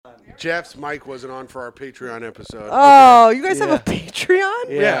Jeff's mic wasn't on for our Patreon episode. Oh, you guys have a Patreon?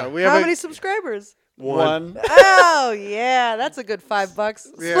 Yeah, we have How many subscribers? One. Oh, yeah. That's a good $5.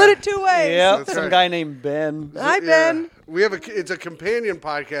 Yeah. Split it 2 ways. Yep, That's some right. guy named Ben. Hi, Ben. We have it's a companion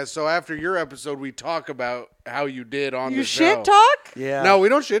podcast, so after your episode, we talk about how you did on You the show. shit talk? Yeah. No, we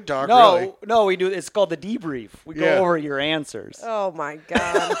don't shit talk, No, really. no, we do. It's called the debrief. We Yeah. go over your answers. Oh, my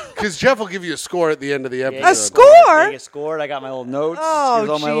God. Because Jeff will give you a score at the end of the episode. A score? They get scored. I got my little notes. Oh, Here's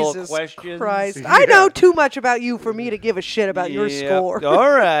all my little Jesus questions. Christ. Yeah. I know too much about you for me to give a shit about your Yep. score. All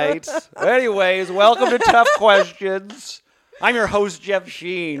right. Anyways, welcome to Tough Questions. I'm your host, Jeff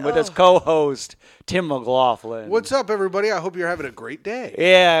Sheen, with his co-host, Tim McLaughlin. What's up, everybody? I hope you're having a great day.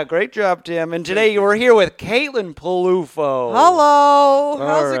 Yeah, great job, Tim. And today we're here with Caitlin Peluffo. Hello.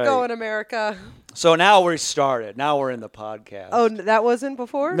 How's right. it going, America? So now we started. Now we're in the podcast. Oh, that wasn't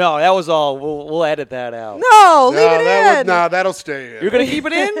before? No, that was all. We'll edit that out. No, leave it in. That'll stay in. You're going to keep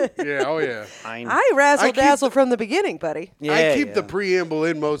it in? Yeah, oh yeah. I razzle-dazzle from the beginning, buddy. Yeah, I keep the yeah. preamble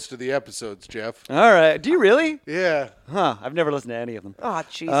in most of the episodes, Jeff. All right. Do you really? Yeah. Huh. I've never listened to any of them. Oh,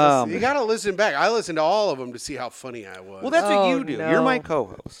 Jesus. You got to listen back. I listened to all of them to see how funny I was. Well, that's what Oh, you do. no. You're my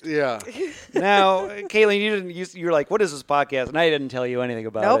co-host. yeah. Now, Caitlin, you're like, what is this podcast? And I didn't tell you anything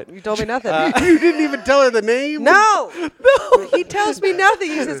about Nope, it. you told me nothing. You didn't even tell her the name? No. He tells me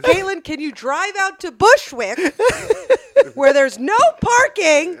nothing. He says, Caitlin, can you drive out to Bushwick where there's no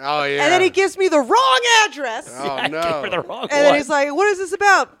parking? Oh, yeah. And then he gives me the wrong address. Oh, I gave her the no. wrong And then one. he's like, what is this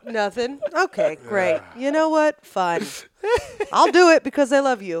about? Nothing. Okay, great. You know what? Fine. I'll do it because I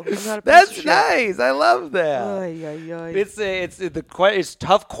love you. I'm not a piece of That's shit. nice. I love that. Ay, ay, ay. It's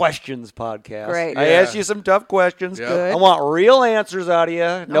Tough Questions podcast. Great. I Yeah. asked you some tough questions. Yeah. Good. I want real answers out of you.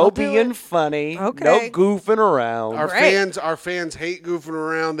 No I'll do being it. funny. Okay. No goofing around. Great. Our fans hate goofing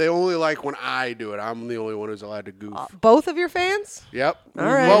around. They only like when I do it. I'm the only one who's allowed to goof. Both of your fans? Yep. All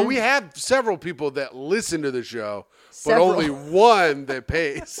right. Well, we have several people that listen to the show, Several. but only one that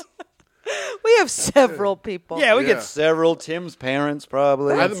pays. We have several people. Yeah, we Yeah. get several. Tim's parents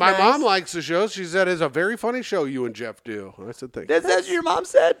probably. My That's my nice. mom likes the show. She said it's a very funny show you and Jeff do. I said thank you. That's what your mom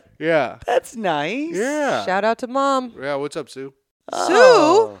said? Yeah. That's nice. Yeah. Shout out to Mom. Yeah, what's up, Sue?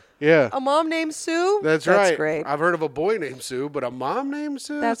 Oh. Yeah. Sue? A mom named Sue? That's right. That's great. I've heard of a boy named Sue, but a mom named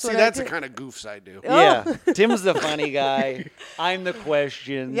Sue? That's See, what I that's the did. kind of goofs I do. Yeah. Tim's the funny guy. I'm the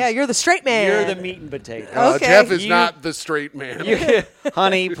questions. Yeah, you're the straight man. You're the meat and potatoes. Okay. Jeff is You- not the straight man.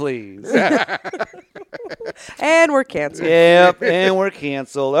 Honey, please. And we're canceled. Yep, and we're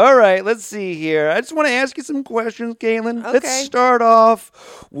canceled. All right, let's see here. I just want to ask you some questions, Caitlin. Okay. Let's start off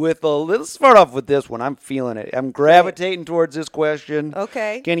with this one. I'm feeling it. I'm gravitating towards this question.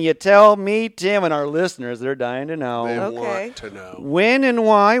 Okay. Can you tell me, Tim, and our listeners, they're dying to They know, Okay. want to know. when and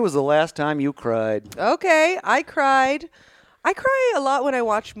why was the last time you cried? Okay, I cried. I cry a lot when I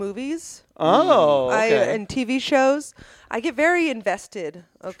watch movies. Oh, okay. And TV shows. I get very invested,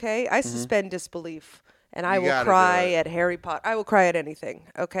 okay? I suspend disbelief. And I You will gotta cry do it. at Harry Potter. I will cry at anything,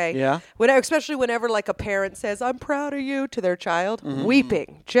 okay? Yeah? Especially whenever like a parent says, I'm proud of you to their child. Mm-hmm.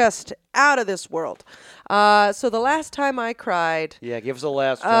 Weeping. Just out of this world. So the last time I cried, Yeah, give us the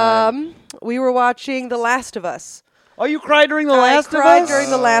last time. we were watching The Last of Us. Oh, you cried during The Last of Us? I cried during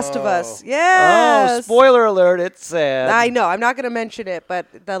The Last of Us. Yes. Oh, spoiler alert, it's sad. I know. I'm not going to mention it, but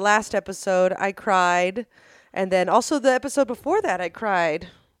the last episode, I cried. And then also the episode before that, I cried.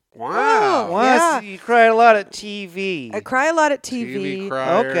 Wow. Wow, Yeah. so you cried a lot at TV. I cry a lot at TV TV.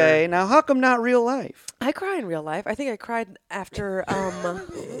 crier. Okay, now how come not real life? I cry in real life. I think I cried after.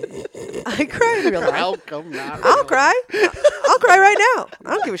 I cry in real life. How come not? I'll cry. I'll cry right now.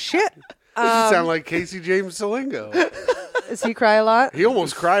 I don't give a shit. You sound like Casey James Salingo. Does he cry a lot? He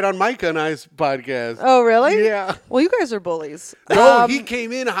almost cried on Micah and I's podcast. Oh, really? Yeah. Well, you guys are bullies. No, he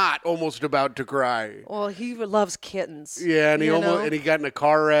came in hot, almost about to cry. Well, he loves kittens. Yeah, and he you almost know? and he got in a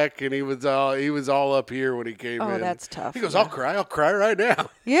car wreck, and he was all up here when he came in. Oh, that's tough. He goes, I'll cry right now.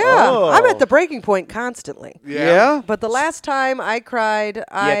 Yeah, Oh. I'm at the breaking point constantly. Yeah. But the last time I cried,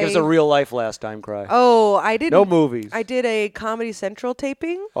 Yeah, give us a real life last time cry. Oh, I didn't. No movies. I did a Comedy Central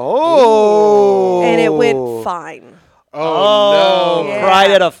taping, Oh. and it went fine. Oh, no. Yeah.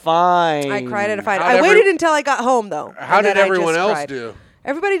 Cried at a fine. I cried at a fine. How'd I waited until I got home, though. How and did then I everyone just else cried. do?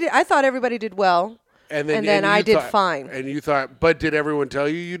 Everybody did. I thought everybody did well. And And then I you did thought- fine. And you thought, but did everyone tell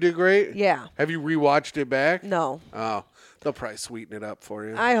you did great? Yeah. Have you rewatched it back? No. Oh, They'll probably sweeten it up for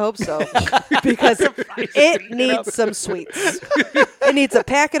you. I hope so, because it needs some sweets. It needs a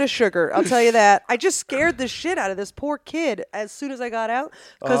packet of sugar. I'll tell you that. I just scared the shit out of this poor kid as soon as I got out,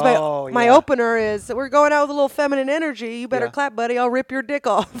 because my opener is, we're going out with a little feminine energy. You better clap, buddy. I'll rip your dick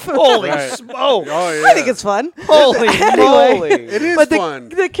off. Holy smoke! Oh, yeah. I think it's fun. Holy moly! It is fun.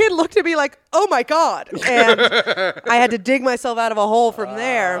 The kid looked at me like, "Oh my god!" And I had to dig myself out of a hole from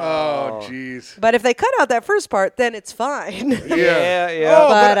there. Oh, jeez. But if they cut out that first part, then it's fine. Yeah. Oh,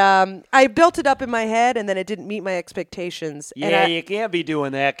 But I built it up in my head, and then it didn't meet my expectations. Yeah, you can't be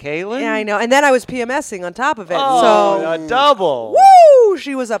doing that, Caitlin. Yeah, I know. And then I was PMSing on top of it. Oh, so a double. woo,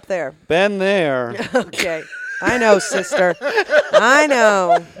 she was up there. Been there. Okay. I know, sister. I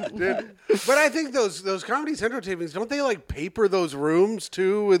know. Dude, but I think those Comedy Central tapings, don't they like paper those rooms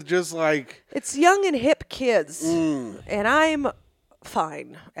too with just like... It's young and hip kids. And I'm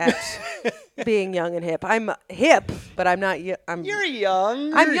fine at being young and hip. I'm hip, but I'm not... You're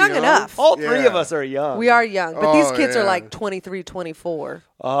young. I'm young enough. All three of us are young. We are young, but these kids are yeah. like 23, 24.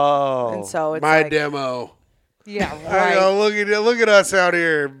 Oh. And so it's My like, demo. yeah, I right. know, look at us out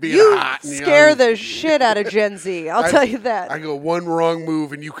here being You hot and scare young. the shit out of Gen Z. I'll tell you that. I go one wrong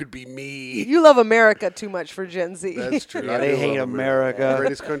move and you could be me. You love America too much for Gen Z. That's true. Yeah, I they do hate love America.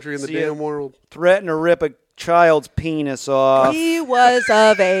 Greatest country in the See ya. damn world. Threaten to rip a child's penis off. He was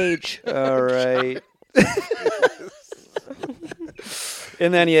of age. All right.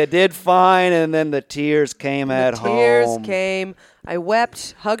 And then you did fine, and then the tears came at home. Tears came. I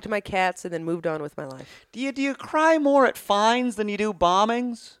wept, hugged my cats, and then moved on with my life. Do you cry more at fines than you do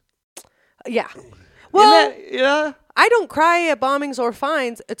bombings? Yeah. Well, Yeah. I don't cry at bombings or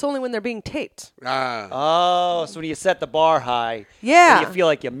fines. It's only when they're being taped. Oh, so when you set the bar high, Yeah. and you feel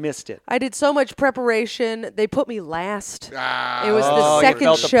like you missed it. I did so much preparation. They put me last. It was Oh, the you second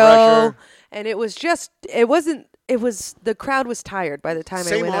felt the show, pressure. and it was the crowd was tired by the time I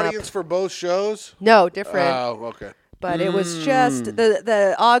Same went audience up. for both shows? No, different. Oh, okay. But it was just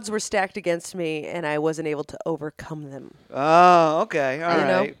the odds were stacked against me, and I wasn't able to overcome them. Oh, okay. All You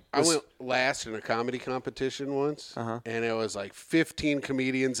know? right. I went last in a comedy competition once, and it was like 15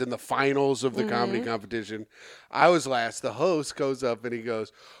 comedians in the finals of the comedy competition. I was last. The host goes up and he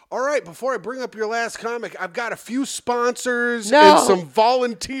goes, "All right, before I bring up your last comic, I've got a few sponsors and some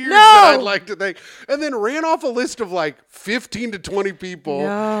volunteers that I'd like to thank." And then ran off a list of like 15 to 20 people.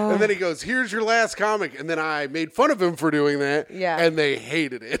 No. And then he goes, "Here's your last comic." And then I made fun of him for doing that. Yeah. And they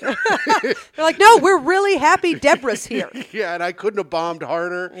hated it. They're like, "No, we're really happy Deborah's here." Yeah, and I couldn't have bombed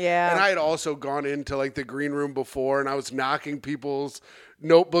harder. Yeah. And I had also gone into like the green room before, and I was knocking people's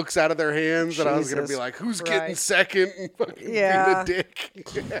notebooks out of their hands, and I was going to be Jesus like, "Who's getting Christ. second?" And fucking Yeah. being a dick.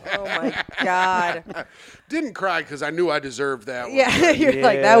 Oh my God. Didn't cry because I knew I deserved that one. Yeah, you're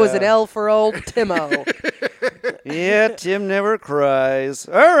like, that was an L for old Timo. Yeah, Tim never cries.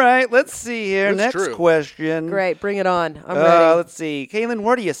 All right, let's see here. That's Next true. question. Great, bring it on. I'm ready. Let's see. Caitlin,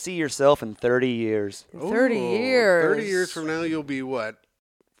 where do you see yourself in 30 years? 30 years. 30 years from now, you'll be what?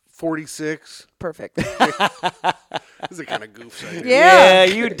 46? Perfect. This is the kind of goofs I do. Yeah.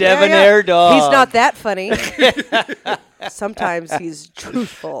 you debonair dog. He's not that funny. Sometimes he's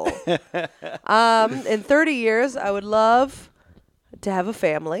truthful. In 30 years, I would love to have a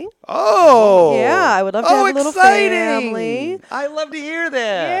family. Oh. Yeah, I would love to have a little exciting. family. I love to hear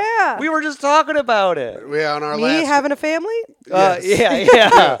that. Yeah. We were just talking about it. Yeah, on our Me last... having a family? Yes.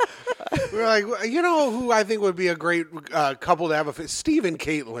 Yeah. We're like, you know who I think would be a great couple to have Steve and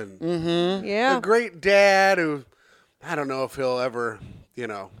Caitlin. Mm-hmm. Yeah. A great dad who, I don't know if he'll ever,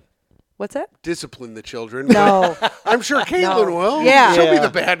 What's that? discipline the children. No. but I'm sure Caitlin will. Yeah. She'll be Yeah. the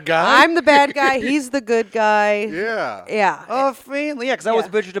bad guy. I'm the bad guy. He's the good guy. Yeah. Yeah. Oh, family. Yeah, because I was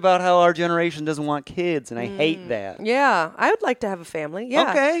bitching about how our generation doesn't want kids, and I hate that. Yeah. I would like to have a family. Yeah.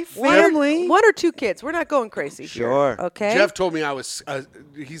 Okay, One family. or 2 kids. We're not going crazy. Sure. Here, okay. Jeff told me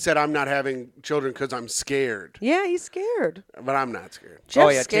he said I'm not having children because I'm scared. Yeah, he's scared. But I'm not scared.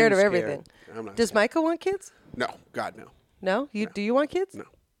 Jeff's yeah, scared Tim's of scared. everything. I'm not Does scared. Micah want kids? No. God, no. No? Do you want kids? No.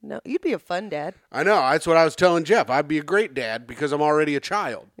 No. You'd be a fun dad. I know. That's what I was telling Jeff. I'd be a great dad because I'm already a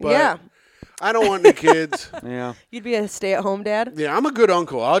child. But Yeah. I don't want any kids. Yeah. You'd be a stay-at-home dad? Yeah, I'm a good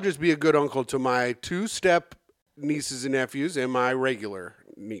uncle. I'll just be a good uncle to my 2-step nieces and nephews and my regular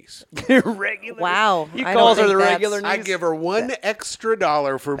niece. Regular. Wow. He I calls don't her the think that's- regular niece. I give her $1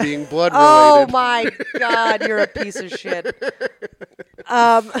 extra for being blood Oh, related. my God. You're a piece of shit.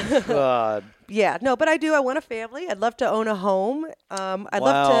 God. Yeah. No, but I do. I want a family. I'd love to own a home. I'd Wow,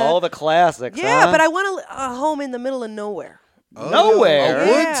 love to. all the classics, Yeah, huh? but I want a home in the middle of nowhere. Nowhere. A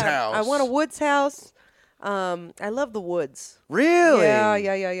woods house. I want a woods house. I love the woods. Really?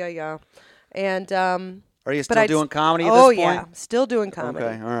 Yeah. And Are you But still doing comedy at Oh this point? yeah, still doing comedy.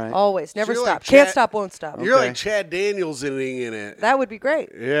 Okay, all right. Always, never you're stop. like Can't Chad- stop, won't stop. You're Okay. like Chad Daniels in it. That would be great.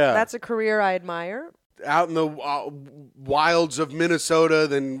 Yeah. That's a career I admire. Out in the wilds of Minnesota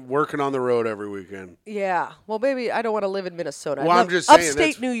than working on the road every weekend. Yeah. Well, maybe I don't want to live in Minnesota. Well, I'd I'm love- just saying upstate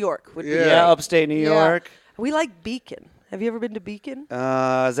that's- New York would be. Yeah. Yeah, upstate New Yeah. York. We like Beacon. Have you ever been to Beacon?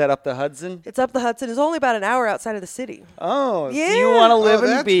 Is that up the Hudson? It's up the Hudson. It's only about an hour outside of the city. Oh, so you Yeah. want to live Oh, in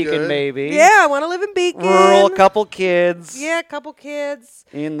that's Beacon, good. maybe? Yeah, I want to live in Beacon. Rural, couple kids. Yeah, a couple kids.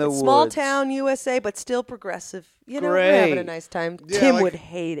 In the Small woods. town USA, but still progressive. You know, we're having a Great. nice time. Yeah, Tim like- would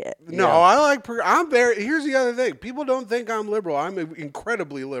hate it. No, Yeah. I like. I'm very. Here's the other thing. People don't think I'm liberal. I'm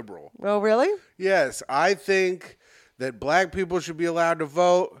incredibly liberal. Oh, really? Yes, I think that black people should be allowed to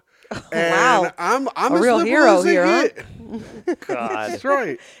vote. And Wow. I'm A as real liberal hero as they here, huh? get. God. That's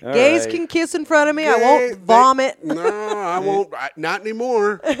right. All Gays right. can kiss in front of me. I Gay- won't vomit. No, I won't. Not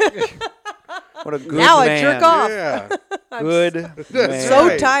anymore. What a good Now I man. jerk off. Yeah, Good man. So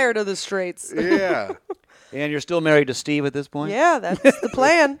Right. tired of the straights. yeah. And you're still married to Steve at this point? Yeah, that's the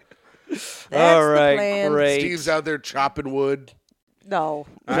plan. That's All right, the plan. great. Steve's out there chopping wood. No,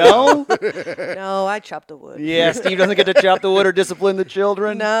 No? no, I chopped the wood. Yeah, Steve doesn't get to chop the wood or discipline the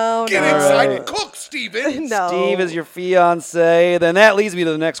children? No, Get no. excited, cook, Steven. No. Steve is your fiance. Then that leads me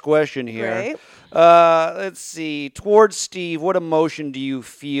to the next question here. Great. Let's see. Towards Steve, what emotion do you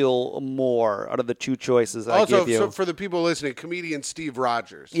feel more out of the two choices I Also, give you? so for the people listening, comedian Steve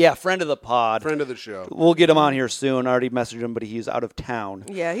Rogers, Yeah, friend of the pod. friend of the show. We'll get him on here soon. I already messaged him, but he's out of town.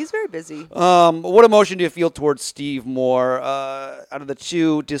 Yeah, he's very busy. What emotion do you feel towards Steve more out of the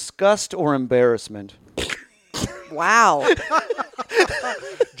two, disgust or embarrassment? Wow.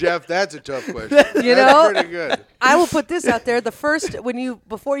 Jeff, that's a tough question. You That's know? pretty good. I will put this out there. The first,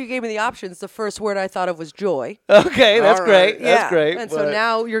 before you gave me the options, the first word I thought of was joy. Okay, that's All great. right. That's great. And so but-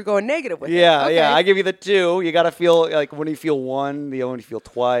 now you're going negative with it. Yeah, Okay. yeah. I give you the two. You got to feel like when you feel one, you only feel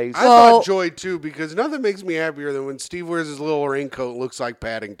twice. I Well- thought joy too because nothing makes me happier than when Steve wears his little raincoat and looks like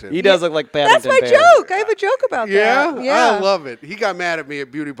Paddington. He does look like That's Paddington my Bear. joke. I have a joke about Yeah? that. Yeah. I love it. He got mad at me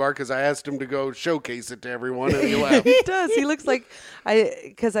at Beauty Bar because I asked him to go showcase it to everyone and he left. He does. He looks like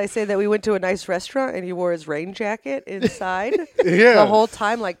because I say that we went to a nice restaurant and he wore his rain jacket inside Yeah. the whole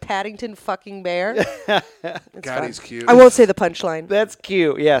time, like Paddington fucking Bear. It's God, fun. he's cute. I won't say the punchline. That's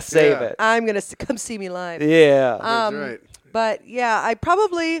cute. Yeah, save Yeah. it. I'm gonna come see me live. Yeah. That's right. But yeah, I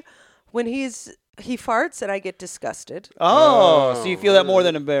probably when he farts and I get disgusted. So you feel that more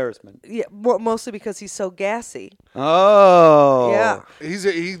than embarrassment. Yeah, mostly because he's so gassy. Oh. Yeah,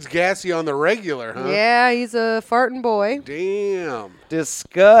 He's gassy on the regular, huh? yeah, he's a farting boy Damn.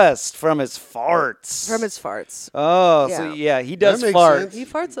 Disgust from his farts. from his farts. Oh, so Yeah. yeah, he does That makes fart. sense. He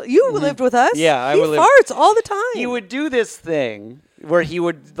farts. You lived with us. Yeah, I he would live- farts all the time. He would do this thing where he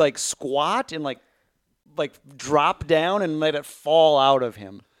would like squat and like drop down and let it fall out of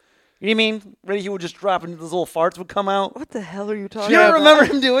him. You know what I mean? Where he would just drop and those little farts would come out. What the hell are you Do talking you about? ever remember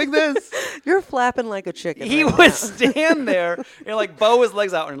him doing this? You're flapping like a chicken. He right would now. stand there and like bow his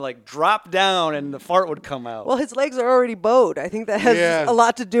legs out and like drop down and the fart would come out. Well, his legs are already bowed. I think that has Yeah. a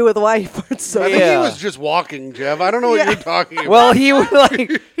lot to do with why he farts so I much. think he Yeah. was just walking, Jeff. I don't know what Yeah. you're talking about. Well, he would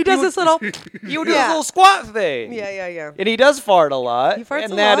like He does this little. he would do Yeah. this little squat thing. Yeah. And he does fart a lot. He farts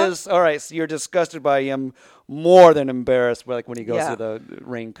and a that lot. is all right. So you're disgusted by him more than embarrassed, like when he goes Yeah. to the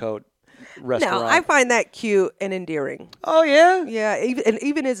raincoat restaurant. No, I find that cute and endearing. Oh yeah. Yeah,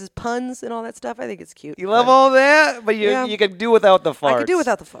 even his puns and all that stuff. I think it's cute. You love all that, but Yeah. you could do without the farts. I could do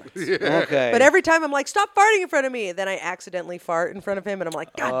without the farts. Okay. But every time I'm like, stop farting in front of me. Then I accidentally fart in front of him, and I'm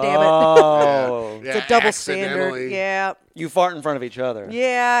like, God damn it. Oh. It's a double standard. accidentally. Yeah. You fart in front of each other.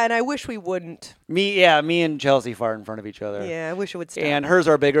 Yeah, and I wish we wouldn't. Me and Chelsea fart in front of each other. Yeah, I wish it would stop. And hers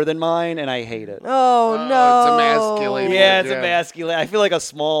are bigger than mine, and I hate it. oh, Oh, no. it's emasculating. Yeah, it's Yeah. emasculate. I feel like a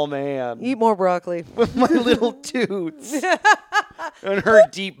small man Eat more broccoli. with my little toots and her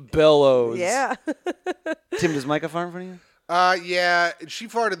deep bellows. Yeah. Tim, does Micah fart in front of you? Yeah, she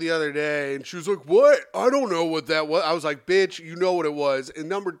farted the other day, and she was like, "What? I don't know what that was." I was like, "Bitch, you know what it was." And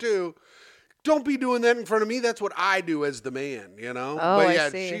number two, don't be doing that in front of me. That's what I do as the man, you know? Oh, but I yeah,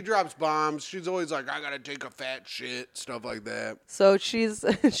 see. she drops bombs. She's always like, I gotta take a fat shit, stuff like that. So she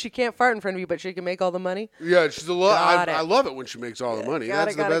can't fart in front of you, but she can make all the money. Yeah, she's a lot. Got it. I love it when she makes all the money. Got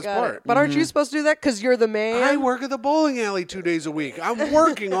That's it, the got it, best got it. part. But aren't you supposed to do that because you're the man? I work at the bowling alley 2 days a week. I'm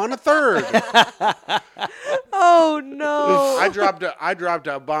working on a third. Oh no! I dropped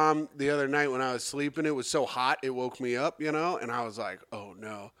a bomb the other night when I was sleeping. It was so hot it woke me up, you know, and I was like, oh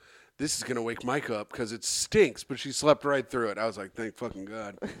no. this is going to wake Micah up because it stinks, but she slept right through it. I was like, thank fucking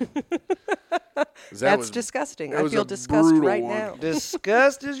God. That's disgusting. I feel disgust right now.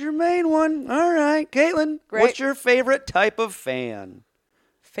 Disgust is your main one. All right. Caitlin, what's your favorite type of fan?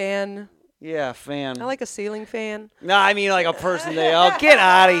 Fan. Yeah, fan. I like a ceiling fan. No, I mean like a person get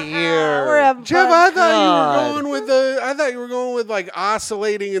out of here. We're having Jeff, fun. I thought you were going with like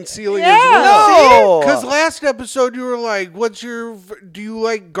oscillating and ceiling as Yeah. well. No. Because last episode you were like, do you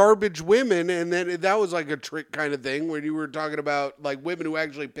like garbage women? And then that was like a trick kind of thing where you were talking about like women who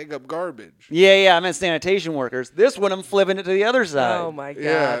actually pick up garbage. Yeah, I meant sanitation workers. This one I'm flipping it to the other side. Oh my God.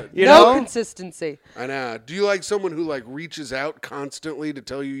 Yeah. You no know? consistency. I know. Do you like someone who like reaches out constantly to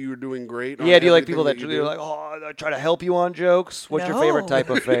tell you you're doing great? Yeah, do you like everything people that you are do? like, oh, I try to help you on jokes? What's your No. favorite type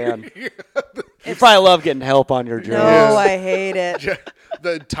of fan? You probably love getting help on your jokes. No, I hate it.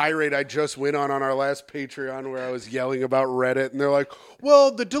 The tirade I just went on our last Patreon where I was yelling about Reddit, and they're like,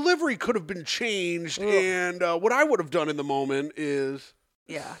 well, the delivery could have been changed, and what I would have done in the moment is...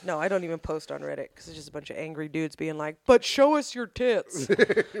 Yeah, no, I don't even post on Reddit because it's just a bunch of angry dudes being like, but show us your tits.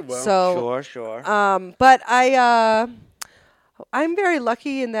 Well, so, Sure. But I'm very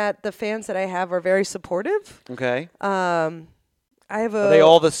lucky in that the fans that I have are very supportive. Okay. I have Are they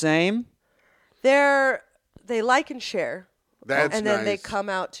all the same? They like and share. That's and then nice. they come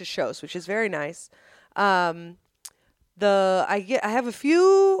out to shows, which is very nice. I have a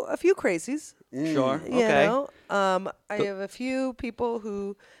few crazies. Sure. You Okay. know? I have a few people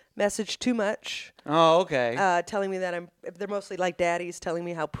who message too much. Oh, okay. Telling me that they're mostly like daddies telling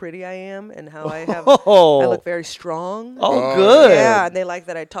me how pretty I am and how I look very strong. Oh, good. Yeah, and they like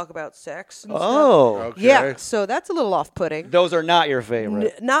that I talk about sex and stuff. Okay. Yeah, so that's a little off-putting. Those are not your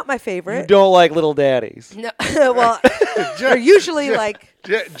favorite. Not my You favorite. don't like little daddies. No, well, they're usually like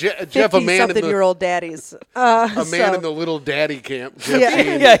Jeff, a man in the 50-something-year-old daddies. a man in the little daddy camp. Jeff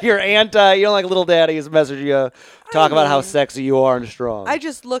Yeah. Yeah, you're anti. You don't like little daddies message you, talk about how sexy you are and strong. I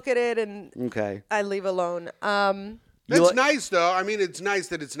just look at it and Okay. I leave alone. That's nice, though. I mean, it's nice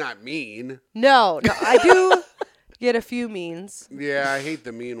that it's not mean. No, I do get a few means. Yeah, I hate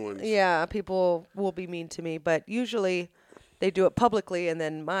the mean ones. Yeah, people will be mean to me, but usually they do it publicly, and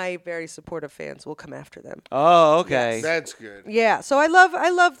then my very supportive fans will come after them. Oh, okay. That's good. Yeah, so I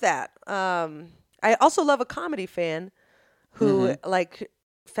love that. I also love a comedy fan who like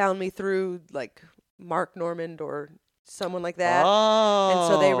found me through like Mark Normand or someone like that. Oh. And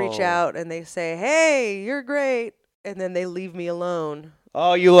so they reach out and they say, "Hey, you're great," and then they leave me alone.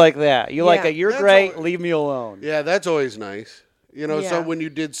 Oh, you like that. You like Yeah. a you're That's great, all- leave me alone. Yeah, that's always nice. You know, so Yeah. when you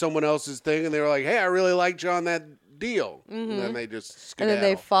did someone else's thing and they were like, hey, I really liked you on that deal. And then they just And skedaddle. then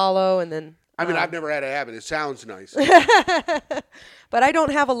they follow, and then I mean, I've never had it happen. It sounds nice. but I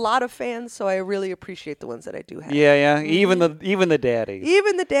don't have a lot of fans, so I really appreciate the ones that I do have. Yeah. Even the daddies.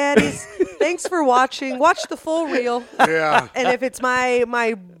 Even the daddies. Thanks for watching. Watch the full reel. Yeah. And if it's my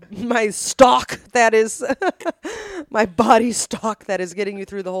stock that is my body stock that is getting you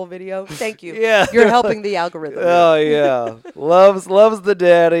through the whole video, thank you. Yeah. You're helping the algorithm. Oh yeah, loves the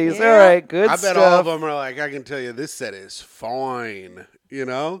daddies. Yeah. All right, good I stuff. bet all of them are like, I can tell you this set is fine. You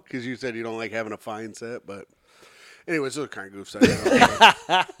know? Because you said you don't like having a fine set. But anyways, those are kind of goofs.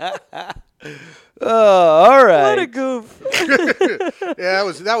 Oh, all right. What a goof. Yeah,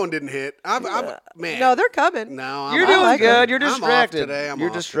 that one didn't hit. Man. No, they're coming. No, You're I'm doing off like good. them. You're I'm off distracted. today. I'm You're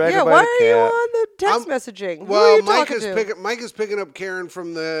off distracted Yeah, by why the are you cat. on the text messaging? Who are Well, you talking to? Mike is picking up Karen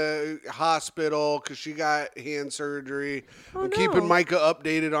from the hospital because she got hand surgery. I'm keeping Micah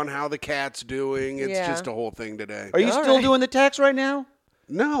updated on how the cat's doing. It's Yeah. just a whole thing today. Are you All still right. doing the text right now?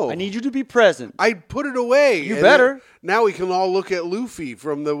 No. I need you to be present. I put it away. You and better. Now we can all look at Luffy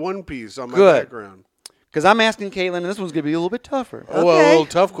from the One Piece on my Good. background. Because I'm asking Caitlin, and this one's going to be a little bit tougher. Oh, well, a Okay. little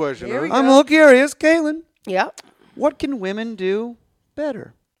tough question, Here huh? we go. I'm a little curious. Caitlin, Yep. what can women do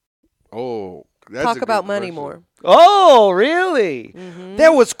better? Oh, that's a Talk good about money question. more. Oh, really? That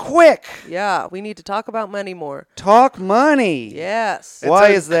was quick. Yeah, we need to talk about money more. Talk money. Yes. Why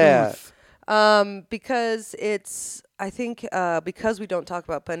It's a is that? Because I think because we don't talk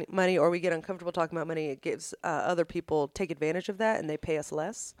about money or we get uncomfortable talking about money, it gives other people take advantage of that and they pay us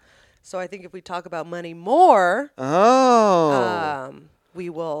less. So I think if we talk about money more, Oh. we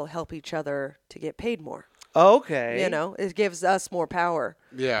will help each other to get paid more. Okay. You know, it gives us more power.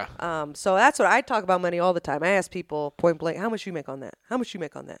 Yeah. So that's what I talk about money all the time. I ask people point blank, how much you make on that? How much you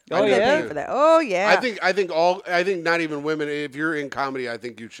make on that? Oh, I'm gonna yeah? pay for that. Oh yeah. I think not even women. If you're in comedy, I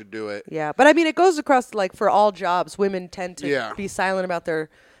think you should do it. Yeah, but I mean, it goes across like for all jobs. Women tend to be silent about their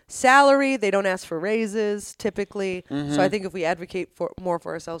salary. They don't ask for raises typically. So I think if we advocate more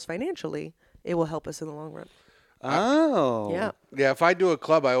for ourselves financially, it will help us in the long run. Oh. Yeah. Yeah, if I do a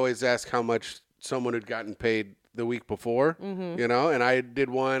club, I always ask how much someone had gotten paid the week before, you know, and I did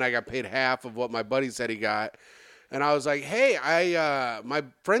one, I got paid half of what my buddy said he got. And I was like, hey, my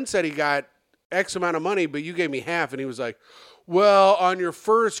friend said he got X amount of money, but you gave me half. And he was like, well, on your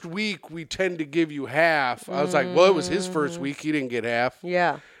first week, we tend to give you half. I was like, well, it was his first week. He didn't get half.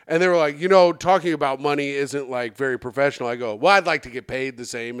 Yeah. And they were like, you know, talking about money isn't like very professional. I go, well, I'd like to get paid the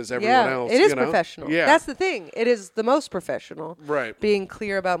same as everyone else. It is you know? professional. Yeah. That's the thing. It is the most professional. Right. Being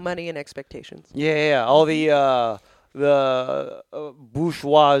clear about money and expectations. Yeah. All the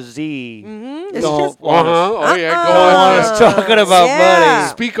bourgeoisie. It's just Oh, yeah. Go Don't want on. us talking about money.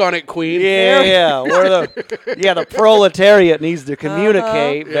 Speak on it, Queen. Yeah. Where the proletariat needs to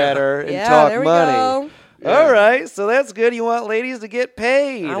communicate better and talk there we money. go. Yeah. All right, so that's good. You want ladies to get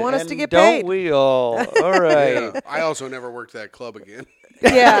paid. I want us and to get don't paid. we all? All right. Yeah. I also never worked that club again.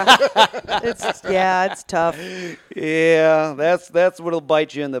 Yeah. It's tough. Yeah, that's what'll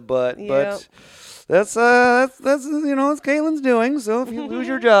bite you in the butt. Yep. But that's that's Caitlin's doing. So if you lose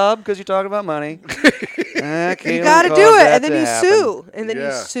your job because you talk about money, You got to do it, and then you sue, and then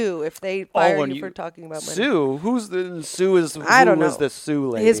you sue if they fire you for talking about money. Sue? Who's the Sue? Is I don't who was know. the Sue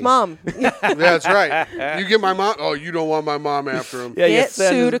lady? His mom. That's right. You get my mom. Oh, you don't want my mom after him. Yeah, you Get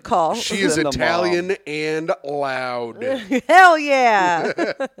send Sue to call. She is Send the Italian and loud. Hell yeah.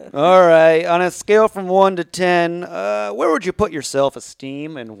 All right. On a scale from 1 to 10, where would you put your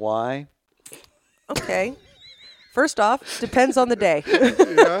self-esteem and why? Okay. First off, depends on the day.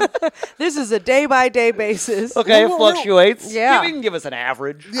 Yeah. This is a day-by-day basis. Okay, it fluctuates. Yeah. You can give us an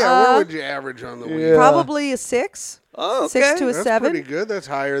average. Yeah, where would you average on the week? Yeah. Probably a 6. Oh, okay. 6 to a That's 7. pretty good. That's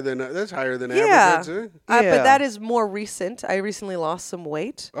higher than average. Yeah. I'd say. But Yeah. that is more recent. I recently lost some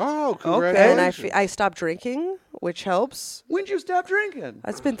weight. Oh, Okay. congratulations. And I stopped drinking, which helps. When'd you stop drinking?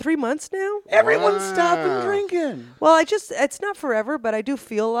 It's been 3 months now. Everyone's Wow. stopping drinking. Well, it's not forever, but I do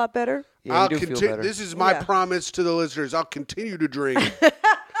feel a lot better. Yeah, I'll you do feel continue. better. This is my Yeah. promise to the listeners. I'll continue to drink.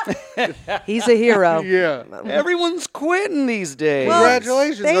 He's a hero. Yeah. Everyone's quitting these days. Well,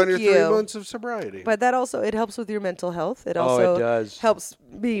 Congratulations thank on your you. 3 months of sobriety. But that also, it helps with your mental health. It Oh, also it does. helps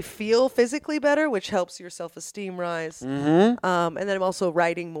me feel physically better, which helps your self-esteem rise. Mm-hmm. And then I'm also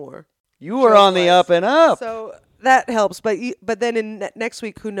writing more. You were on the up and up. So that helps. But then in next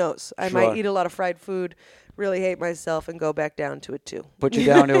week, who knows? I Sure. might eat a lot of fried food, really hate myself, and go back down to a 2. Put you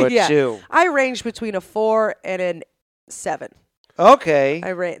down to a Yeah. 2. I range between a 4 and a 7. Okay.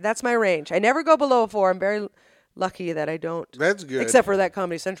 That's my range. I never go below a 4. I'm very lucky that I don't. That's good. Except for that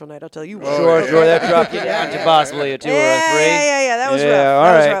Comedy Central night, I'll tell you. Oh, Sure, yeah. sure. That dropped you down to possibly a 2 or a 3. Yeah. That was Yeah, rough. all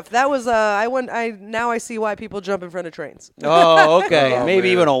That was right. rough. That was now I see why people jump in front of trains. Oh, okay. Oh, Maybe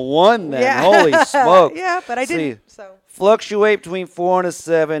man. even a 1 then. Yeah. Holy smoke. Yeah, but I See. didn't. So Fluctuate between 4 and a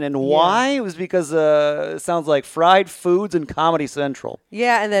 7. And why? It was because it sounds like fried foods and Comedy Central.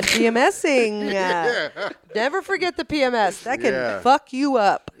 yeah, and then PMSing. Never forget the PMS. That can Yeah. fuck you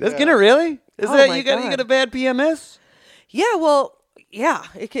up. That's gonna really? Is Oh that my you got God. a bad PMS? Yeah, well, yeah.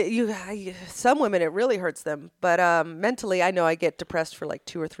 Some women it really hurts them, but mentally, I know I get depressed for like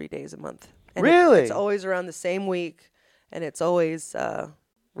 2 or 3 days a month. And Really? it's always around the same week, and it's always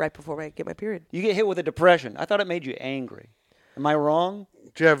right before I get my period. You get hit with a depression. I thought it made you angry. Am I wrong?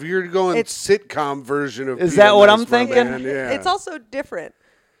 Jeff, you're going It's- sitcom version of Is that what PMS, I'm my thinking? man. Yeah. It's also different.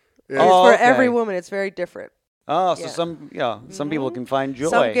 Yeah. Oh, For okay. every woman, it's very different. Oh, so Yeah. some people can find joy.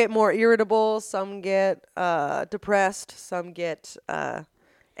 Some get more irritable, some get depressed, some get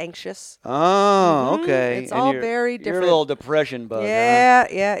anxious. Oh, okay. It's And all you're- very You're a different. little depression bug. Yeah.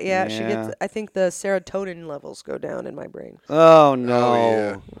 She Yeah. gets. I think the serotonin levels go down in my brain. Huh? Oh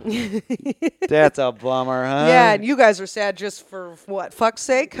no. That's a bummer, huh? Yeah, and you guys are sad just for what? Fuck's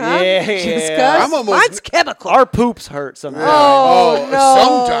sake, huh? Yeah. Just 'cause? I'm almost- Mine's chemical. Our poops hurt sometimes. Oh,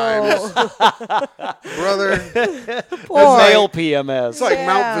 no. Sometimes, brother. Poor. Male PMS. It's like Yeah.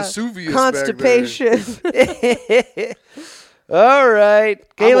 Mount Vesuvius. back there. Constipation. All right,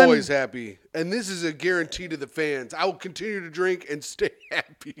 I'm Caitlin. always happy, and this is a guarantee to the fans. I will continue to drink and stay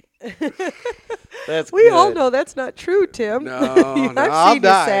happy. That's We good. all know that's not true, Tim. No, I've no, I'll seen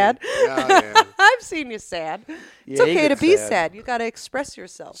die. you sad. Oh, yeah. I've seen you sad. It's Yeah, you okay to get be sad. sad. You got to express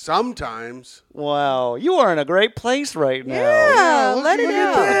yourself. Sometimes. Wow, you are in a great place right now. Yeah, look let it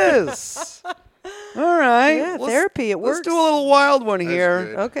at out. This. All right. Yeah, therapy, it Let's works. do a little wild one here.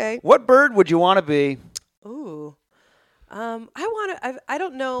 good. Okay. What bird would you want to be? Ooh. I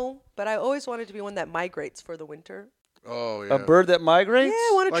don't know, but I always wanted to be one that migrates for the winter. Oh, yeah. A bird that migrates? Yeah,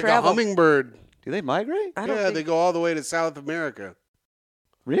 I want to like travel. a hummingbird. Do they migrate? I don't Yeah, think they go all the way to South America.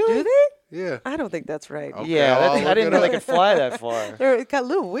 Really? Do they? Yeah. I don't think that's right. Okay, Yeah, I'll I look didn't it know they up. could fly that far. They've got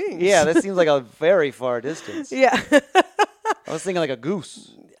little wings. Yeah, that seems like a very far distance. Yeah. I was thinking like a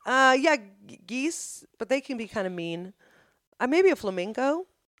goose. Yeah, geese, but they can be kind of mean. Maybe a flamingo.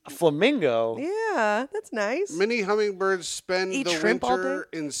 A flamingo? Yeah, that's nice. Many hummingbirds spend Eat the shrimp all winter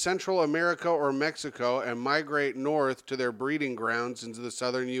in Central America or Mexico and migrate north to their breeding grounds into the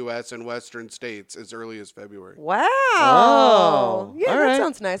southern U.S. and western states as early as February. Wow. Oh, Yeah, all that right.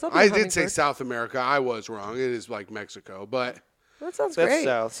 sounds nice. I'll be a I did say hummingbird. South America. I was wrong. It is like Mexico, but That sounds That's great.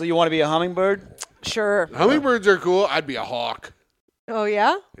 south. So you want to be a hummingbird? Sure. hummingbirds are cool. I'd be a hawk. Oh,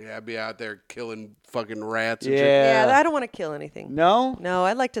 yeah? Yeah, I'd be out there killing fucking rats and shit. Yeah, I don't want to kill anything. No? No,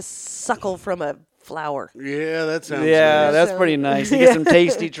 I'd like to suckle from a flower. Yeah, that sounds Yeah, nice. that's pretty nice. You get some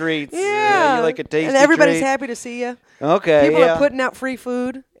tasty treats. Yeah. You like a tasty And everybody's treat. happy to see you. Okay, People yeah. are putting out free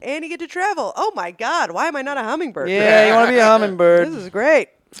food, and you get to travel. Oh, my God. Why am I not a hummingbird? Yeah, you want to be a hummingbird. This is great.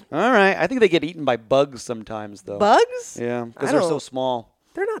 All right. I think they get eaten by bugs sometimes, though. Bugs? Yeah, because I they're so don't- small.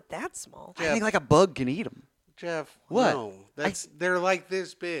 They're not that small. I think like a bug can eat them. Jeff, What? No, they're like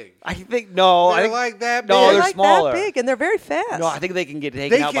this big. I think no. I They're think, like that big. No, They're they're like smaller. that big, and they're very fast. No, I think they can get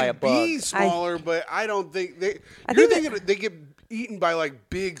taken They out by a can bug. be smaller, but I don't think they. I You're think thinking they get eaten by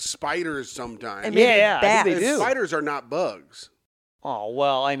like big spiders sometimes. And maybe Yeah, I think they bats. do. Spiders are not bugs. Oh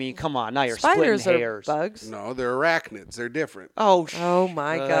well, I mean, come on, now you're Spiders splitting are hairs. bugs. No, they're arachnids. They're different. Oh, Oh,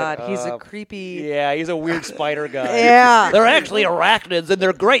 my shut God. He's a up. creepy... Yeah, he's a weird spider guy. Yeah. They're actually arachnids, and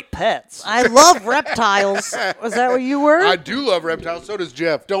they're great pets. I love reptiles. Was that what you were? I do love reptiles. So does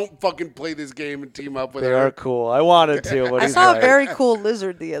Jeff. Don't fucking play this game and team up with They her. are cool. I wanted to, but I he's saw right. a very cool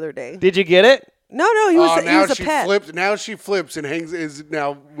lizard the other day. Did you get it? No, he now was a she pet. flips. Now she flips and is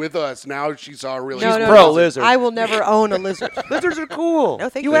now with us. Now she saw a really. No, She's no, pro no. lizard. I will never own a lizard. Lizards are cool. No,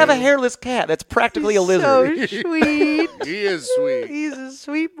 thank you you. have a hairless cat. That's practically a lizard. So sweet. He is sweet. He's a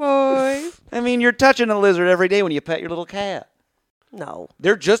sweet boy. I mean, you're touching a lizard every day when you pet your little cat. No.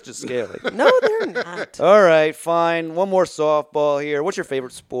 They're just as scaly. No, they're not. All right, fine. One more softball here. What's your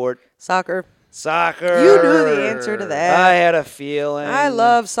favorite sport? Soccer. Soccer. You knew the answer to that. I had a feeling. I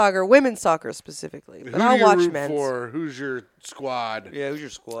love soccer, women's soccer specifically, but Who I'll do you watch root men's. for? Who's your squad? Yeah, who's your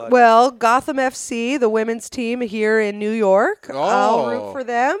squad? Well, Gotham FC, the women's team here in New York. I'll root for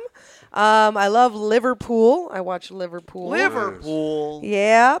them. I love Liverpool. I watch Liverpool. Liverpool.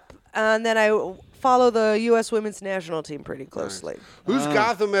 Yep. And then I follow the U.S. women's national team pretty closely. Who's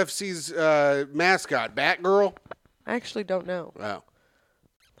Gotham FC's mascot? Batgirl? I actually don't know. Oh,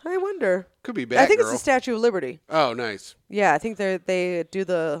 I wonder. could be Batgirl. I think it's the Statue of Liberty. Oh, nice. Yeah, I think they do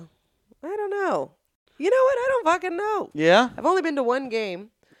the. I don't know. You know what? I don't fucking know. Yeah? I've only been to one game.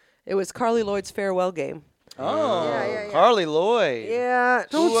 It was Carly Lloyd's farewell game. Oh, Yeah. Carly Lloyd. Yeah.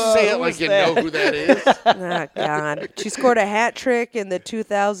 Don't Who, say who it like was you that? know who that is. Oh, God. She scored a hat trick in the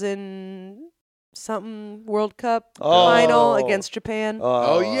 2000-something World Cup final against Japan.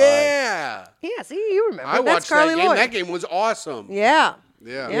 Oh, yeah. Yeah, see, you remember. I That's watched Carly that game. Lloyd. That game was awesome. Yeah.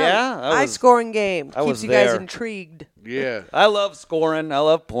 Yeah. Yeah, that High was- scoring game. I Keeps was you guys there. intrigued. Yeah. I love scoring. I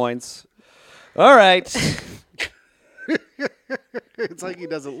love points. All right. It's like he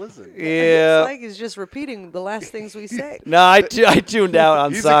doesn't listen. Yeah. It's like he's just repeating the last things we say. No, I tuned out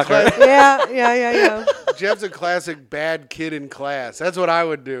on He's a soccer. Yeah. Jeff's a classic bad kid in class. That's what I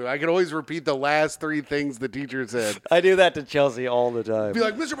would do. I could always repeat the last three things the teacher said. I do that to Chelsea all the time. Be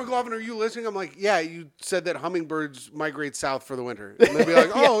like, Mr. McLaughlin, are you listening? I'm like, yeah, you said that hummingbirds migrate south for the winter. And they'd be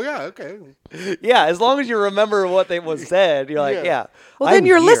like, oh, yeah, okay. Yeah, as long as you remember what they was said, you're like, Yeah. yeah. Well, I'm then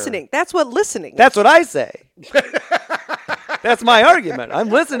you're here. listening. That's what listening. That's what I say. That's my argument. I'm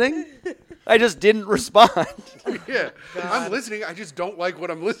listening. I just didn't respond. Yeah. I'm listening. I just don't like what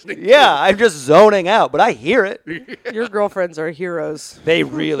I'm listening to. Yeah, I'm just zoning out, but I hear it. Your girlfriends are heroes. They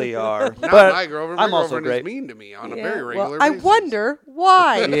really are. Not but my girlfriend. My I'm also girlfriend great. is mean to me on a Yeah, very regular well, I basis. wonder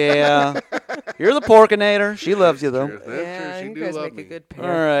why. Yeah. You're the porkinator. She loves you, though. That's Yeah, true. She you do guys love make me. a good All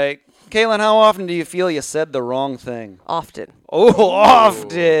pair. right. Kaylin, how often do you feel you said the wrong thing? Often. Oh, often.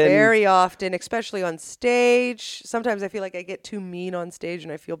 Very often, especially on stage. Sometimes I feel like I get too mean on stage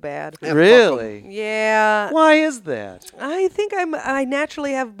and I feel bad. Really? Yeah. Why is that? I think I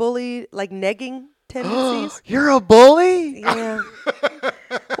naturally have bully, like negging tendencies. You're a bully? Yeah.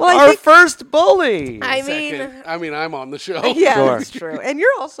 Well, I Our think, first bully. I Second. mean, I mean, I'm on the show. yeah, Sure. that's true. And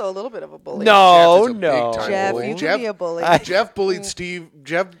you're also a little bit of a bully. No, Jeff is a no. big-time Jeff, bully. you Jeff- can be a bully. Jeff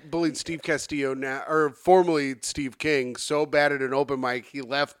bullied Steve Castillo now, or formerly Steve King, so bad at an open mic he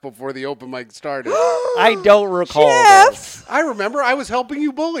left before the open mic started. I don't recall Jeff! this. I remember I was helping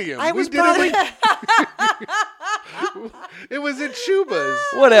you bully him. I We was did probably. It was at Shuba's.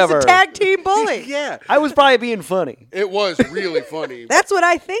 Whatever. It's a tag team bully. Yeah. I was probably being funny. It was really funny. That's what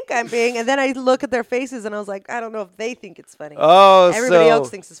I think I'm being, and then I look at their faces, and I was like, I don't know if they think it's funny. Oh, Everybody so else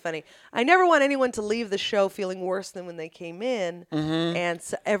thinks it's funny. I never want anyone to leave the show feeling worse than when they came in. And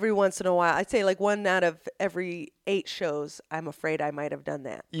so every once in a while, I'd say like 1 out of every 8 shows, I'm afraid I might have done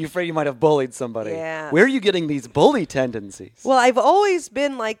that. you afraid you might have bullied somebody. Yeah. Where are you getting these bully tendencies? Well, I've always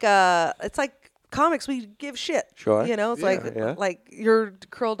been like, it's like comics, we give shit. Sure. You know, it's Yeah. like you're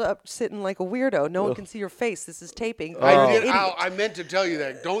curled up sitting like a weirdo. No one can see your face. This is taping. I meant to tell you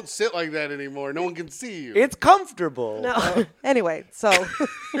that. Don't sit like that anymore. No one can see you. It's comfortable. No. Anyway, so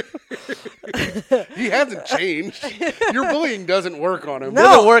He hasn't changed. Your bullying doesn't work on him. No.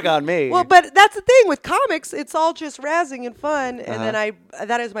 Doesn't work on me. well, but that's the thing with comics. It's all just razzing and fun, and then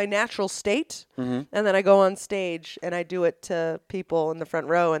that is my natural state. And then I go on stage and I do it to people in the front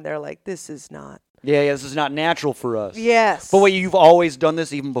row, and they're like, "This is not." yeah, this is not natural for us. Yes. But wait, you've always done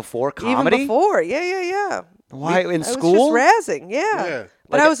this even before comedy? Even before, yeah. Why in I school? was just razzing, yeah. Yeah.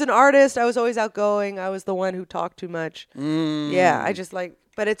 But Like I was an artist. I was always outgoing. I was the one who talked too much. Yeah, I just like.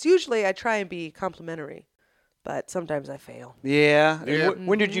 But it's usually I try and be complimentary, but sometimes I fail. Yeah. Yeah.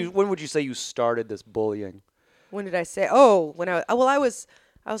 When would you say you started this bullying? When did I say? Oh, when I was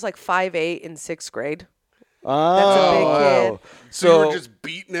like 5'8" in 6th grade. Oh, That's a big kid. So you were just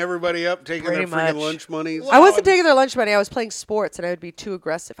beating everybody up, taking their Pretty freaking much. lunch monies? I wasn't taking their lunch money. I was playing sports, and I would be too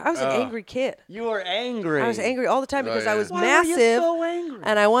aggressive. I was an angry kid. you were angry. I was angry all the time because I yeah. was Why massive, were you so angry?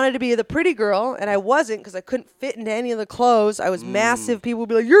 and I wanted to be the pretty girl, and I wasn't because I couldn't fit into any of the clothes. I was massive. People would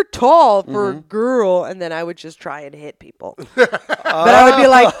be like, "You're tall for a girl," and then I would just try and hit people. But I would be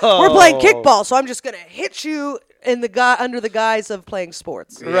like, "We're playing kickball, so I'm just gonna hit you." Under the guise of playing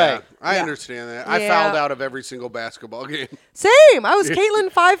sports. Yeah, Right. I Yeah. understand that. I Yeah. fouled out of every single basketball game. Same. I was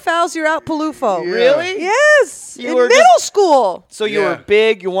Caitlin 5 fouls, you're out Peluffo. Yeah. Really? Yes. You in were middle school. So you Yeah. were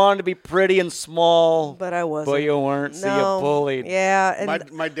big, you wanted to be pretty and small. But I wasn't. But you weren't, so No. you bullied. Yeah.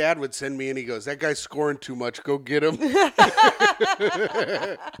 And My dad would send me and he goes, "That guy's scoring too much. Go get him."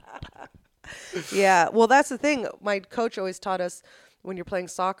 yeah. Well, that's the thing. My coach always taught us when you're playing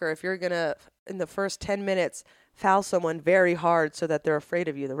soccer, if you're going to, in the first 10 minutes, foul someone very hard so that they're afraid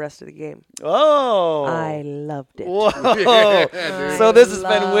of you the rest of the game. Oh. I loved it. Whoa. dude. So this has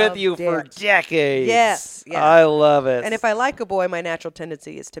been with you Loved for it. decades. Yes, yeah. I love it. And if I like a boy, my natural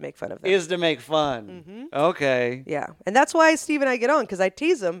tendency is to make fun of them. Is to make fun. Okay. Yeah. And that's why Steve and I get on, because I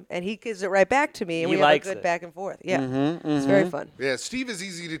tease him, and he gives it right back to me, and He we have a likes good it. back and forth. Yeah. It's very fun. Yeah, Steve is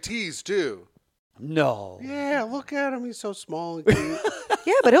easy to tease too. No. Yeah, look at him. He's so small and cute.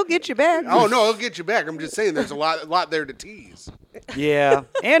 Yeah, but he'll get you back. Oh no, he'll get you back. I'm just saying, there's a lot there to tease. Yeah.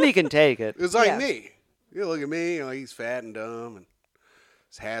 And he can take it. It's like Yeah. me. You look at me. You know, he's fat and dumb, and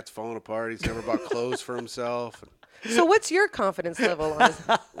his hat's falling apart. He's never bought clothes for himself. So what's your confidence level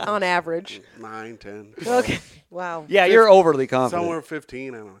on average? 9, 10. Okay. Wow. Yeah, you're overly confident. Somewhere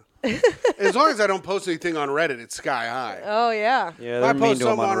 15. I don't know. As long as I don't post anything on Reddit, it's sky high. Oh, yeah. Yeah, If they're I mean post to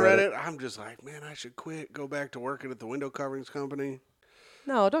him something on Reddit. Reddit, I'm just like, man, I should quit, go back to working at the window coverings company.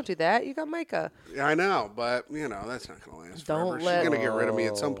 No, don't do that. You got Micah. Yeah, I know, but, you know, that's not going to last Don't forever. let- She's going to get rid of me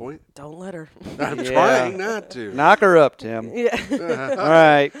at some point. Don't let her. I'm Yeah. trying not to. Knock her up, Tim. Yeah. All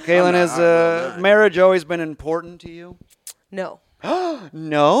right. Kaylin, has marriage always been important to you? No.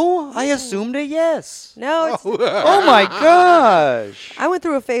 No? I assumed a yes. No, it's, Oh, my gosh. I went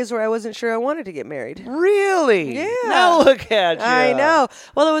through a phase where I wasn't sure I wanted to get married. Really? Yeah. Now look at you. I know.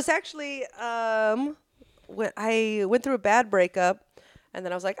 Well, it was actually when I went through a bad breakup, and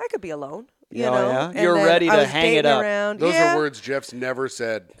then I was like, I could be alone. You Oh, know, yeah? And You're then ready I to was hang it dating up. Around. Those yeah. are words Jeff's never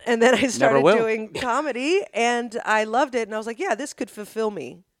said. And then I started will. doing comedy, and I loved it. And I was like, yeah, this could fulfill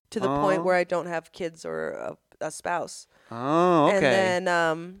me to the point where I don't have kids or a spouse. Oh, okay. And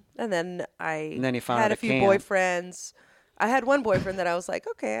then I And then you found had out a it few can. boyfriends. I had one boyfriend that I was like,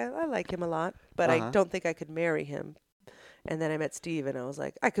 okay, I like him a lot, but I don't think I could marry him. And then I met Steve, and I was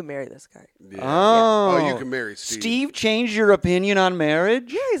like, I could marry this guy. Yeah. Oh. Oh, you can marry Steve. Steve changed your opinion on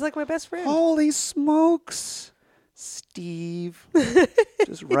marriage? Yeah, he's like my best friend. Holy smokes. Steve.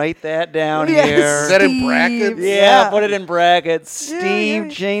 Just write that down Yes. here. Is that in Steve. brackets? Yeah, put it in brackets. Yeah, Steve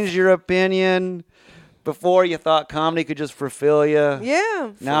yeah. changed your opinion. Before you thought comedy could just fulfill you. Yeah.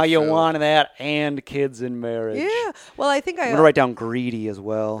 Now you Fulfill. want that and kids in marriage. Yeah. Well, I think I'm going to write down greedy as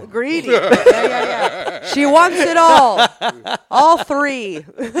well. greedy. Yeah. She wants it all. All three.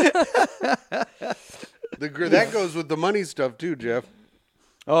 That goes with the money stuff too, Jeff.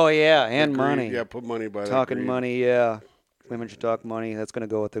 Oh, yeah, and Greed. money. Yeah, put money by that. Talking greed. money, yeah. women should talk money. That's going to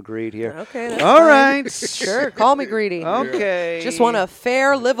go with agreed here. Okay. That's All fine. right. Sure. Call me greedy. Okay. Just want a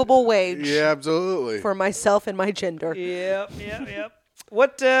fair, livable wage. Yeah, absolutely. For myself and my gender. Yep.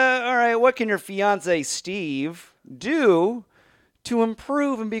 What? All right. What can your fiance Steve do to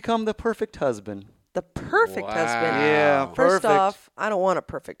improve and become the perfect husband? The perfect husband. Yeah. First perfect. off, I don't want a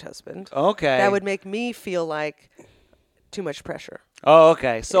perfect husband. Okay. That would make me feel like too much pressure. Oh,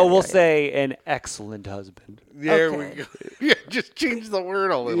 okay. So Yeah, we'll yeah. say an excellent husband. There we Okay. go. Yeah, just change the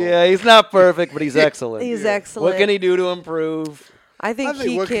word a little. Yeah, he's not perfect, but he's excellent. He's excellent. What can he do to improve? I think I think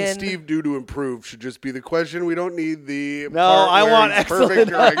he what can. can Steve do to improve should just be the question. We don't need the No, part I where want he's excellent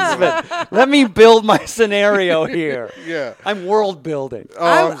perfect or excellent. husband. Let me build my scenario here. Yeah. I'm world building. Oh,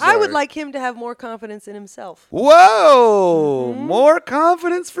 I'm I would sorry. like him to have more confidence in himself. Whoa! More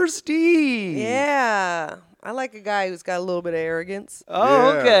confidence for Steve. Yeah. I like a guy who's got a little bit of arrogance.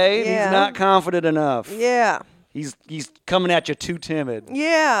 Oh, Yeah. okay. Yeah. He's not confident enough. Yeah. He's coming at you too timid.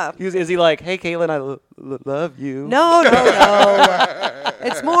 Yeah. Is he like, hey, Caitlin, I love you? No.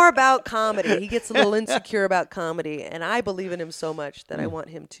 It's more about comedy. He gets a little insecure about comedy, and I believe in him so much that I want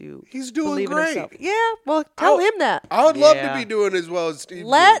him to He's doing believe in great. himself. Yeah, well, tell him that. I would love to Yeah. be doing as well as Steve.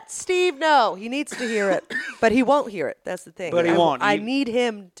 Let Steve know. He needs to hear it, but he won't hear it. That's the thing. But he won't. I need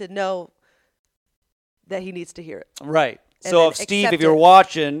him to know that he needs to hear it. Right. And So then if Steve, accept if you're it.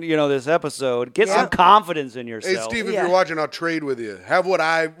 watching, this episode, get Yeah. some confidence in Hey, yourself. Steve, if Yeah. you're watching, I'll trade with you. Have what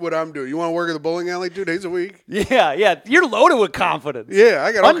I'm doing. You want to work at the bowling alley 2 days a week? Yeah. You're loaded with confidence. Yeah,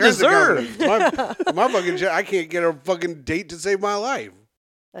 I got all kinds of Undeserved. confidence. My fucking shit, I can't get a fucking date to save my life.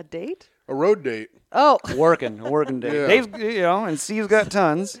 A date? A road date. Oh, A working day. Yeah. Dave's, and Steve's got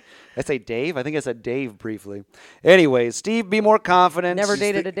tons. I say Dave? I think I said Dave briefly. Anyways, Steve, be more confident. never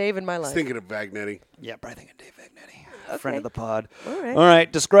dated a Dave in my life. Thinking of Vagnetti. Yeah, probably thinking Dave Vagnetti, friend of the pod. All right. All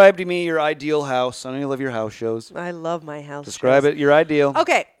right, describe to me your ideal house. I know you love your house shows. I love my house. Describe shows. it, your ideal.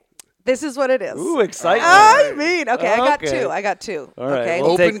 Okay, this is what it is. Ooh, excitement. I mean, okay, I Okay. got two. All right, Okay.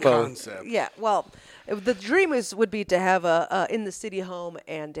 We'll Open take both. concept. Yeah. Well, the dream would be to have a in the city home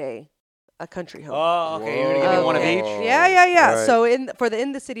and a country home. Oh, okay. You're going to give me one of Okay. each? Yeah. All right. So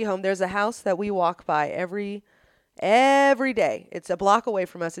in the city home, there's a house that we walk by every day. It's a block away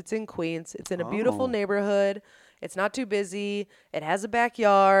from us. It's in Queens. It's in a beautiful neighborhood. It's not too busy. It has a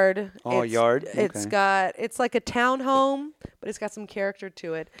backyard. Oh, yard? It's like a town home, but it's got some character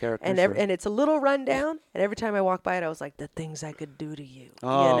to it. Character, and sure. and it's a little rundown. And every time I walk by it, I was like, the things I could do to you.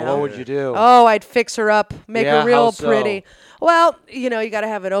 Oh, you know? what would you do? Oh, I'd fix her up, make Yeah, her real how so? pretty. Well, you got to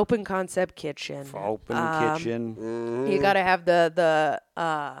have an open concept kitchen. Open kitchen. You got to have the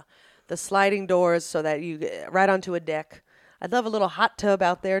sliding doors so that you get right onto a deck. I'd love a little hot tub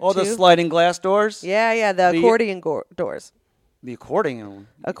out there Oh, too. the sliding glass doors? Yeah, the accordion doors. The accordion.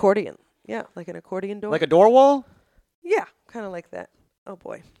 Accordion. Yeah, like an accordion door. Like a door wall? Yeah, kind of like that. Oh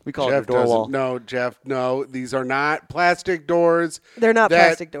boy. We call Jeff it a door wall. doesn't. No, Jeff. No, these are not plastic doors. They're not that,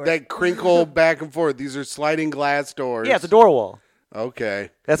 plastic doors. that crinkle back and forth. These are sliding glass doors. Yeah, it's a door wall. Okay.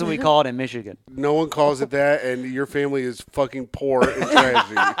 That's what we call it in Michigan. No one calls it that, and your family is fucking poor and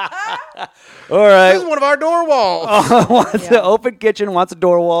trashy. All right. This is one of our door walls. Wants an open kitchen, wants a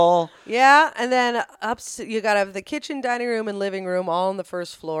door wall. Yeah, and then you got to have the kitchen, dining room, and living room all on the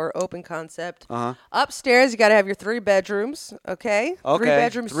first floor, open concept. Upstairs, you got to have your 3 bedrooms, okay? 3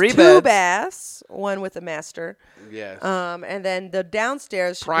 bedrooms, 3 2 beds. baths, one with a master. Yes. And then the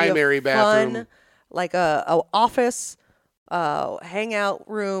downstairs should Primary be a fun, bathroom. like a office, hangout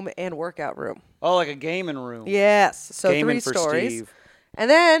room, and workout room. Oh, like a gaming room. Yes, so Gaming 3 for stories. Steve. And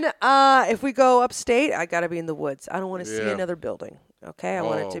then if we go upstate, I got to be in the woods. I don't want to see Yeah. another building. Okay, I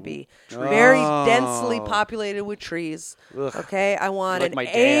want it to be Oh. very densely populated with trees. Ugh. Okay, I want Like an my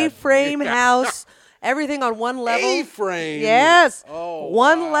dad. A-frame house, everything on one level. A-frame. Yes. Oh,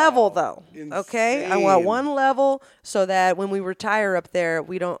 one wow. level though. Okay, I want Insane. one level so that when we retire up there,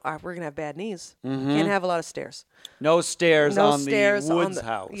 we're gonna have bad knees. Can't have a lot of stairs. No stairs No on stairs the on Woods the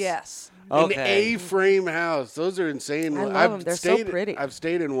house. Yes. An Okay. A-frame house. Those are insane. I love I've 'em. They're so stayed, pretty. I've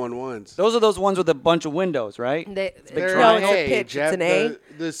stayed in one once. Those are those ones with a bunch of windows, right? No, They're it's a pitch. Jeff. It's an A.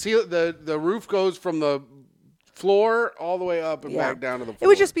 The roof goes from the floor all the way up and Yeah. back down to the floor. It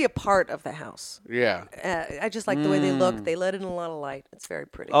would just be a part of the house. Yeah. I just like the way they look. They let in a lot of light. It's very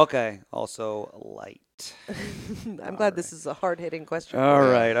pretty. Okay. Also, light. I'm glad this is a hard-hitting question. All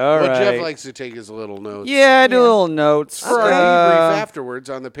right. All right. What Jeff likes to take his little notes. Yeah, I do Yeah. little notes. For our debrief afterwards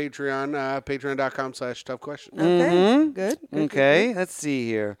on the Patreon, patreon.com/toughquestion. Okay, good. Okay, let's see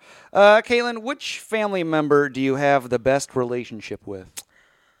here. Caitlin, which family member do you have the best relationship with?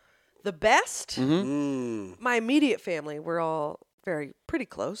 The best? Mm-hmm. My immediate family, we're all pretty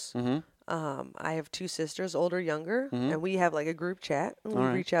close. Mm-hmm. I have 2 sisters, older, younger, and we have like a group chat. And we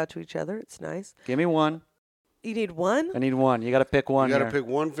reach out to each other. It's nice. Give me one. You need one? I need one. You got to pick one. You got to pick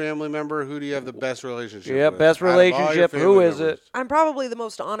one family member. Who do you have the best relationship with? best relationship. Who is it? I'm probably the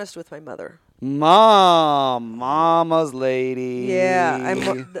most honest with my mother. Mama's lady. Yeah, I'm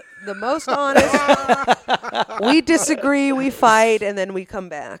the most honest. We disagree, we fight, and then we come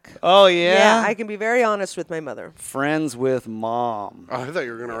back. Oh, yeah? Yeah, I can be very honest with my mother. Friends with mom. Oh, I thought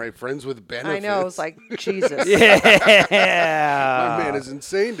you were going to write friends with benefits. I know. It's like, Jesus. Yeah. My man is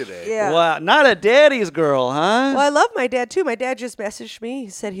insane today. Yeah. Wow, not a daddy's girl, huh? Well, I love my dad, too. My dad just messaged me. He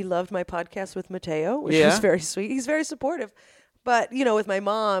said he loved my podcast with Mateo, which was very sweet. He's very supportive. But, with my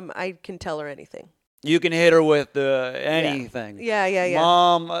mom, I can tell her anything. You can hit her with anything. Yeah.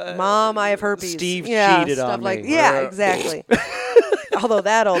 Mom, I have herpes. Steve cheated stuff on like, me. Yeah, exactly. Although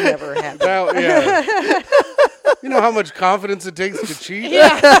that'll never happen. Yeah. You know how much confidence it takes to cheat?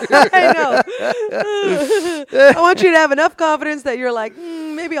 Yeah, I know. I want you to have enough confidence that you're like,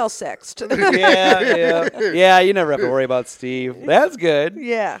 maybe I'll sext. Yeah, you never have to worry about Steve. That's good.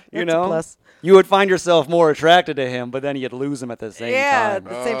 Yeah, that's a plus. You would find yourself more attracted to him, but then you'd lose him at the same time. Yeah, at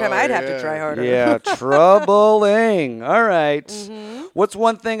the same time, I'd have to try harder. Yeah, troubling. All right. Mm-hmm. What's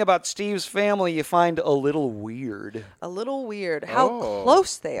one thing about Steve's family you find a little weird? A little weird. How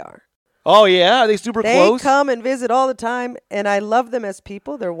close they are. Oh, yeah? Are they super close? They come and visit all the time, and I love them as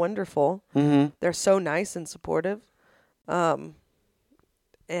people. They're wonderful. Mm-hmm. They're so nice and supportive. But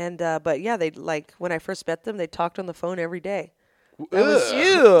yeah, they when I first met them, they talked on the phone every day.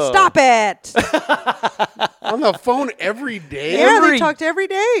 Stop it! On the phone every day? Yeah, they talked every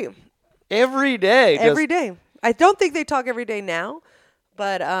day. Every day? Every day. I don't think they talk every day now,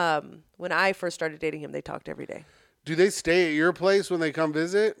 but when I first started dating him, they talked every day. Do they stay at your place when they come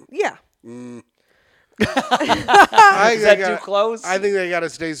visit? Yeah. Is that too close? I think they got to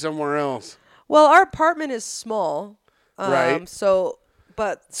stay somewhere else. Well, our apartment is small. Right. So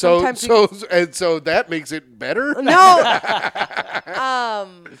sometimes so that makes it better? No.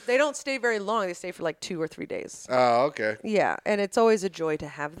 They don't stay very long. They stay for like 2 or 3 days. Oh, okay. Yeah, and it's always a joy to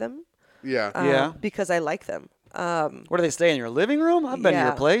have them. Yeah. Because I like them. Where do they stay, in your living room? I've been to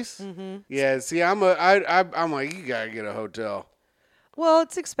your place. Mm-hmm. Yeah, see, I'm like, you got to get a hotel. Well,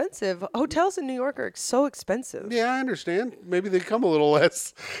 it's expensive. Hotels in New York are so expensive. Yeah, I understand. Maybe they come a little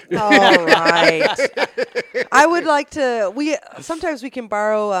less. All right. I would like to. Sometimes we can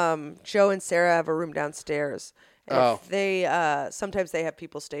borrow. Joe and Sarah have a room downstairs. And if they sometimes they have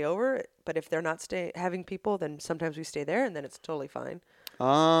people stay over, but if they're not having people, then sometimes we stay there, and then it's totally fine.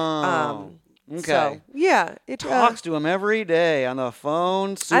 Oh. Okay. So, yeah. It talks to him every day on the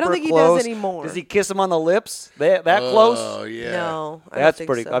phone. Super I don't think close. he does anymore. Does he kiss him on the lips? That close? Oh, yeah. No. That's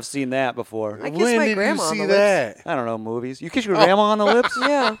pretty. So. I've seen that before. I kissed my grandma on the lips. I don't know, movies. You kiss your grandma on the lips?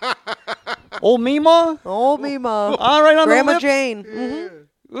 Yeah. Old Mima? Old Mima. All right, on Grandma the lips? Jane.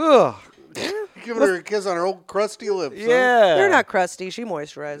 Mm-hmm. Ugh. Giving her a kiss on her old crusty lips. Yeah. Huh? They're not crusty. She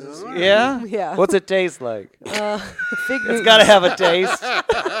moisturizes. Yeah? Yeah. What's it taste like? Fig It's got to have a taste.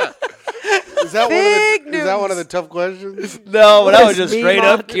 Is that one of the tough questions? No, but I was just straight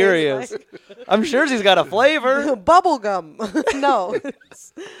up curious. I'm sure she's got a flavor. Bubble gum. No.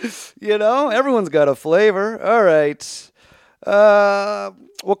 Everyone's got a flavor. All right.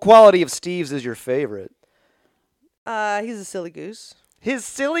 What quality of Steve's is your favorite? He's a silly goose. His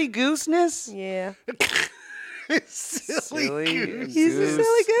silly gooseness? Yeah. Silly goose. He's a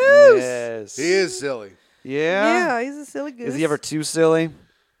silly goose. Yes. He is silly. Yeah? Yeah, he's a silly goose. Is he ever too silly?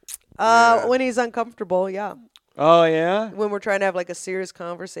 When he's uncomfortable, yeah. Oh, yeah? When we're trying to have like a serious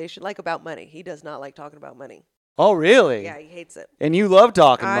conversation, like about money. He does not like talking about money. Oh, really? Yeah, he hates it. And you love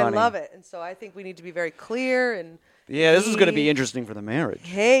talking money. I love it. And so I think we need to be very clear. And yeah, this is going to be interesting for the marriage.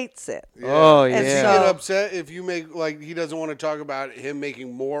 Hates it. Yeah. Oh, yeah. And Does he get upset if you make, he doesn't want to talk about him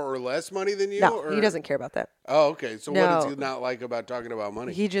making more or less money than you? No, he doesn't care about that. Oh, okay. So what does he not like about talking about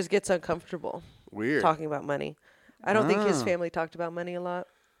money? He just gets uncomfortable. Weird. Talking about money. I don't think his family talked about money a lot.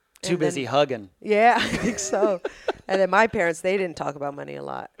 Too busy hugging. Yeah, I think so. And then my parents, they didn't talk about money a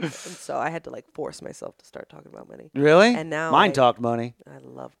lot. And so I had to force myself to start talking about money. Really? And now mine talked money. I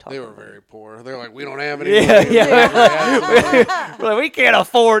love talking. They were money. very poor. They're like, we don't have any money. Yeah. We're like, we can't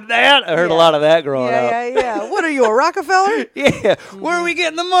afford that. I heard a lot of that growing up. Yeah. What are you, a Rockefeller? Yeah. Where are we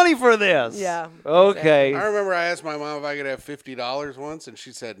getting the money for this? Yeah. Okay. I remember I asked my mom if I could have $50 once, and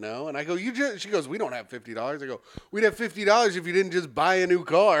she said no. And I go, she goes, we don't have $50. I go, we'd have $50 if you didn't just buy a new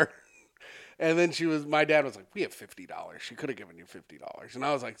car. And then my dad was like, we have $50. She could have given you $50. And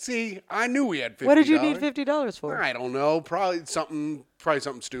I was like, see, I knew we had $50. What did you need $50 for? I don't know. Probably something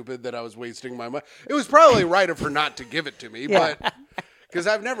stupid that I was wasting my money. It was probably right of her not to give it to me, but Because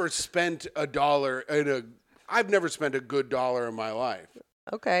I've never spent I've never spent a good dollar in my life.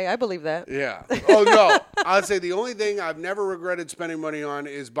 Okay, I believe that. Yeah. Oh, no. I'd say the only thing I've never regretted spending money on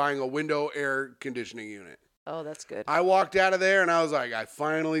is buying a window air conditioning unit. Oh, that's good. I walked out of there and I was like, I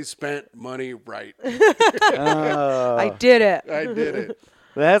finally spent money right. I did it. I did it.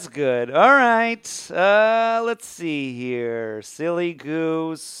 That's good. All right. Let's see here. Silly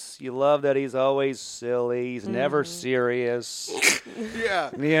Goose. You love that he's always silly. He's never serious. Yeah.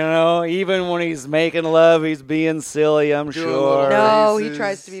 You know, even when he's making love, he's being silly, I'm sure. No, he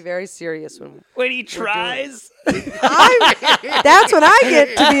tries to be very serious When he tries. that's when I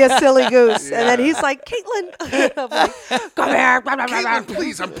get to be a silly goose. Yeah. And then he's like, Caitlin. I'm like, come here. Caitlin,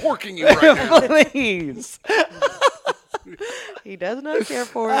 please, I'm porking you right now. Please. He does not care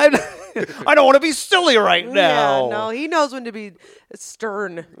for it. I don't want to be silly right now. Yeah, no, he knows when to be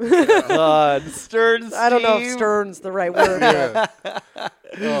stern. God, stern Steve. I don't know if stern's the right word. Yeah. Oh,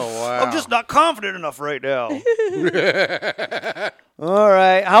 wow. I'm just not confident enough right now. All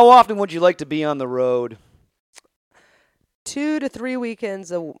right. How often would you like to be on the road? 2 to 3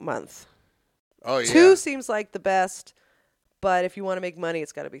 weekends a month. Oh, yeah. 2 seems like the best, but if you want to make money,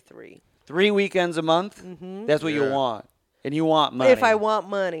 it's got to be 3. 3 weekends a month? Mm-hmm. That's what you want. And you want money. If I want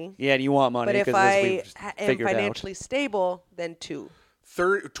money. Yeah, and you want money. But if I am financially stable, then 2.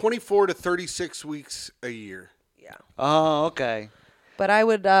 24 to 36 weeks a year. Yeah. Oh, okay. But I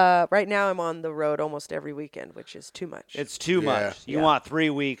would, right now I'm on the road almost every weekend, which is too much. It's too much. You want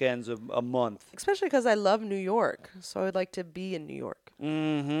 3 weekends a month. Especially because I love New York. So I would like to be in New York.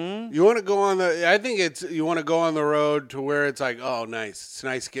 Mm-hmm. You want to go on you want to go on the road to where it's like, oh, nice. It's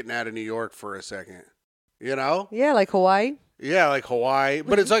nice getting out of New York for a second. You know? Yeah, like Hawaii. Yeah, like Hawaii.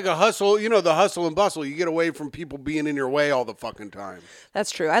 But it's like a hustle, the hustle and bustle. You get away from people being in your way all the fucking time. That's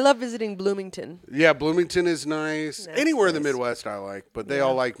true. I love visiting Bloomington. Yeah, Bloomington is nice. Anywhere in the Midwest I like, but they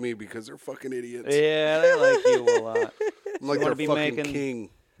all like me because they're fucking idiots. Yeah, they like you a lot. I'm like their fucking king.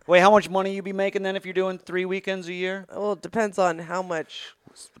 Wait, how much money you be making then if you're doing 3 weekends a year? Well, it depends on how much.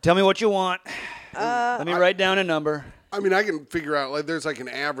 Tell me what you want. Let me write down a number. I mean, I can figure out, there's an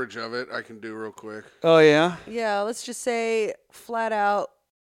average of it I can do real quick. Oh, yeah? Yeah, let's just say flat out,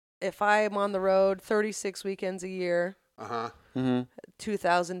 if I'm on the road 36 weekends a year,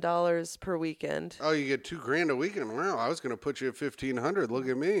 $2,000 per weekend. Oh, you get $2,000 a weekend. Wow, I was going to put you at $1,500. Look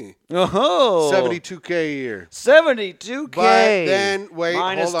at me. Oh. $72K a year. $72K. But then, wait,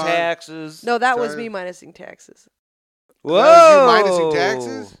 minus hold on. taxes. No, that was me minusing taxes. Whoa. That was you minusing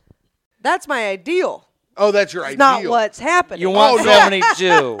taxes? That's my ideal. Oh, that's your it's ideal. Not what's happening. You want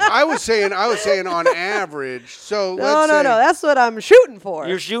 72. I was saying on average. So no. That's what I'm shooting for.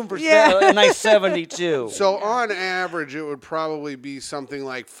 You're shooting for a nice 72. So on average, it would probably be something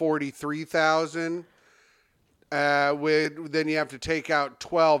like 43,000. Then you have to take out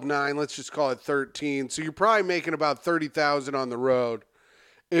 12,900. Let's just call it 13. So you're probably making about 30,000 on the road.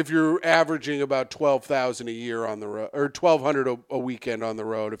 If you're averaging about 12,000 a year on the road, or 1,200 a weekend on the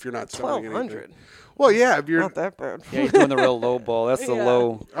road, if you're not selling anything. 1,200. Well, yeah, if you're not that bad. Yeah, you're doing the real low ball. That's the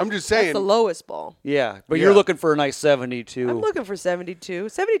low. I'm just saying. That's the lowest ball. Yeah, but you're looking for a nice 72. I'm looking for 72.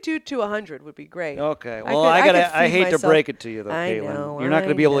 72 to 100 would be great. Okay. Well, I hate to break it to you, though, Caitlin. Know, you're not going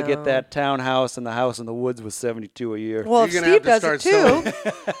to be able to get that townhouse and the house in the woods with 72 a year. Well, if Steve does it too,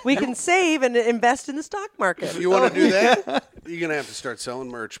 we can save and invest in the stock market. If you want to do that, you're going to have to start selling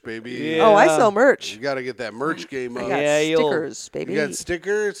merch, baby. Yeah. Oh, I sell merch. You got to get that merch game up. I got stickers, baby. You got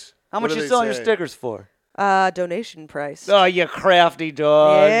stickers? How much are you selling your stickers for? Donation price. Oh, you crafty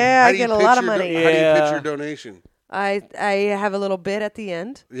dog. Yeah, I get a lot of money. How do you pitch your donation? I have a little bit at the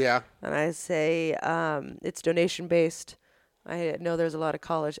end. Yeah. And I say it's donation based. I know there's a lot of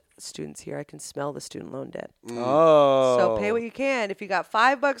college students here. I can smell the student loan debt. Oh. So pay what you can. If you got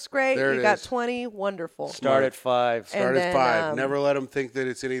 $5, great. There you it got is. 20, wonderful. Start at 5. Start at 5. Never let them think that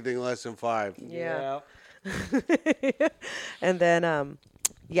it's anything less than 5. Yeah. And then,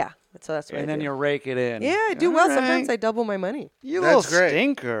 yeah. So that's what and I then do. you rake it in. Yeah, I do well. Sometimes I double my money. You That's little great.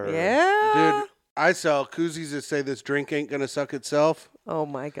 stinker. Yeah. Dude, I sell koozies that say this drink ain't going to suck itself. Oh,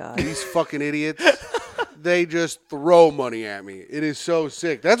 my God. These fucking idiots. They just throw money at me. It is so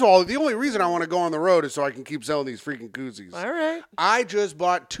sick. That's all. The only reason I want to go on the road is so I can keep selling these freaking koozies. All right. I just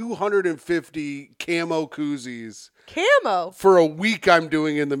bought 250 camo koozies. Camo? For a week I'm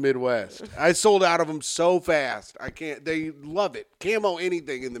doing in the Midwest. I sold out of them so fast. I can't. They love it. Camo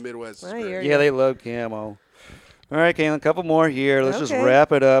anything in the Midwest is great. Yeah, they love camo. All right, Caitlin, a couple more here. Let's just Okay.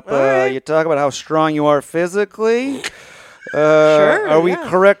 wrap it up. Right. You talk about how strong you are physically. Sure, Are we yeah.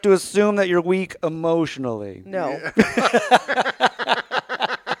 correct to assume that you're weak emotionally? No.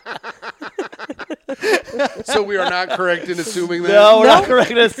 So we are not correct in assuming that? No, we're not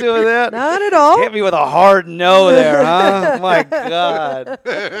correct in assuming that. Not at all. Hit me with a hard no there, huh? My God.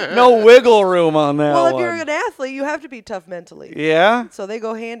 No wiggle room on that Well, one. if you're an athlete, you have to be tough mentally. Yeah? So they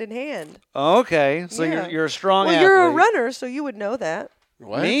go hand in hand. Okay. So Yeah. you're a strong Well, athlete. you're a runner, so you would know that.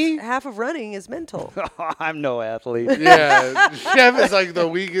 What? Me? Half of running is mental. I'm no athlete. Yeah, Jeff is like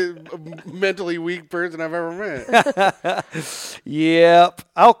the mentally weak person I've ever met. Yep.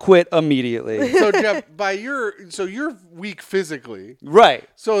 I'll quit immediately. So Jeff, you're weak physically. Right.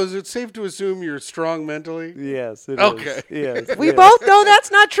 So is it safe to assume you're strong mentally? Yes, it Okay. is. Yes. We yes. both know that's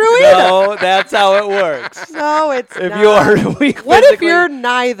not true either. No, that's how it works. No, it's If not. you are weak What if physically- you're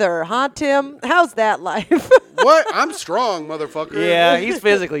neither, huh, Tim? How's that life? What? I'm strong, motherfucker. Yeah, he's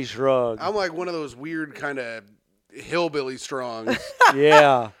physically strong. I'm like one of those weird kind of hillbilly strongs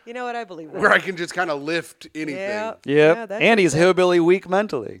Yeah. You know what? I believe that. where I can just kind of lift anything. Yeah. Yep. Yeah, that's and he's it. hillbilly weak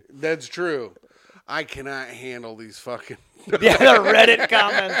mentally. That's true. I cannot handle these fucking. Yeah, the Reddit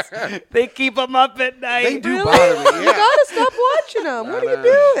comments. They keep them up at night. They do Really? bother me. You Yeah. gotta stop watching them. What are know.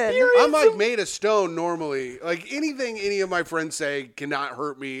 you doing? I'm like made of stone normally. Like anything any of my friends say cannot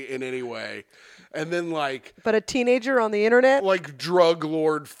hurt me in any way. And then like But a teenager on the internet? drug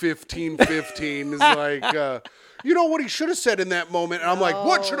lord 1515 is like you know what he should have said in that moment, and I'm like,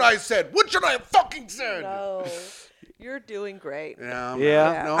 what should I have said? What should I have fucking said? No. You're doing great. Yeah,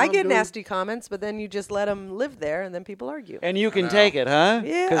 Yeah. no, I I'm get doing- nasty comments, but then you just let them live there, and then people argue. And you can take it, huh?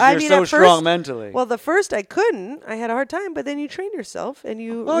 Yeah, Because I you're mean, so at strong first- mentally. Well, the first I couldn't. I had a hard time, but then you train yourself, and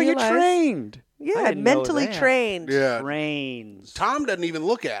you oh, you're realize, trained. I Yeah, didn't know mentally that. trained. Yeah. Trains. Tom doesn't even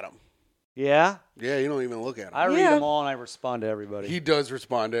look at him. Yeah? Yeah, you don't even look at him. I read Yeah. them all and I respond to everybody. He does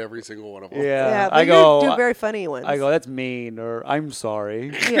respond to every single one of them. yeah. Yeah, but I go, you do very funny ones. I go, that's mean, or I'm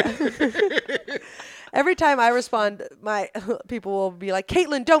sorry. Yeah. Every time I respond, my people will be like,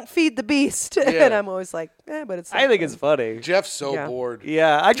 "Caitlin, don't feed the beast," and I'm always like, but it's. I think it's funny. Jeff's so Yeah. bored.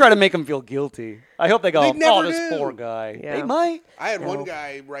 Yeah, I try to make them feel guilty. I hope they go, They never this do. poor guy. Yeah. They might. I had one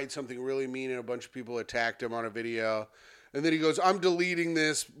guy write something really mean, and a bunch of people attacked him on a video. And then he goes, I'm deleting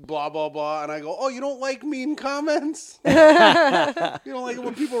this, blah, blah, blah. And I go, oh, you don't like mean comments? You don't like it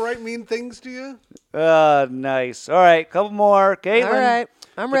when people write mean things to you? Nice. All right, couple more. Caitlin. All right,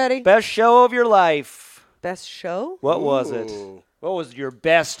 I'm ready. Best show of your life. Best show, What was it? Ooh. What was your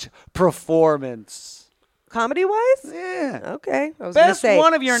best performance? comedy wise. Yeah. Okay, I was gonna Best say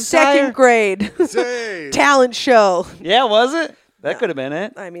one of your second entire- grade Say. talent show. Yeah, was it? That could have been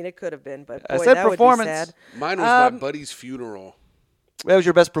it. I mean, it could have been, but boy, I said that performance. would be sad. Mine was my buddy's funeral. That was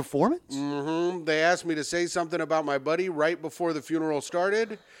your best performance? They asked me to say something about my buddy right before the funeral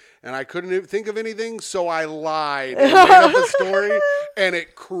started, and I couldn't even think of anything, so I lied and made up a story, and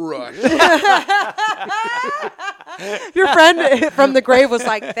it crushed. Your friend from the grave was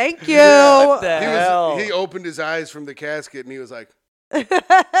like, "Thank you." What the hell? He opened his eyes from the casket, and he was like, this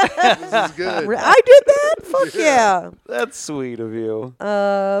is good. I did that. Fuck yeah. That's sweet of you.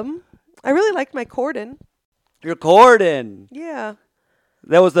 I really liked my Corden. You're Corden. Yeah.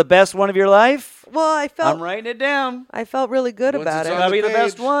 That was the best one of your life? Well, I felt I'm writing it down. I felt really good Once about it's it. on That'll be the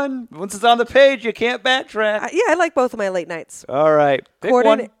best page. one. Once it's on the page, you can't backtrack. I like both of my late nights. All right. Pick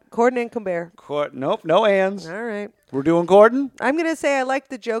one. Corden and Colbert. Nope, no ands. All right. We're doing Corden? I'm gonna say I liked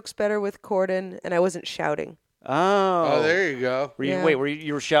the jokes better with Corden, and I wasn't shouting. Oh, there you go. Were you, Yeah. Wait,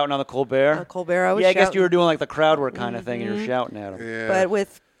 you were shouting on the Colbert? Colbert, I was yeah, I guess shouting. you were doing like the crowd work kind of thing, and you're shouting at him. Yeah. But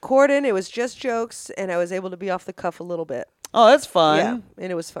with Corden, it was just jokes, and I was able to be off the cuff a little bit. Oh, that's fun. Yeah,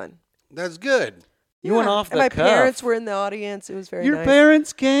 and it was fun. That's good. You went Yeah, off and the my cuff. parents were in the audience. It was very Your nice.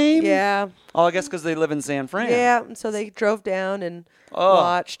 parents came? Yeah, Oh, I guess because they live in San Fran. yeah. And so they drove down and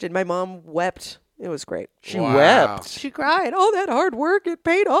watched, and my mom wept. It was great. She Wow. wept. She cried. All that hard work, it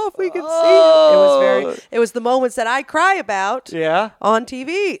paid off. We could see it. Oh. It was the moments that I cry about Yeah? on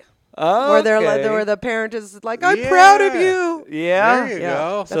TV, Oh, where the parent is like, "I'm proud of Yeah. you." Yeah? There you Yeah.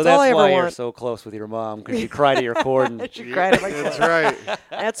 go. So That's that's all I ever why you're want. so close with your mom, because she cried at your Corden. She cried at my That's right.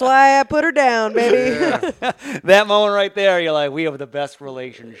 That's why I put her down, baby. That moment right there, you're like, we have the best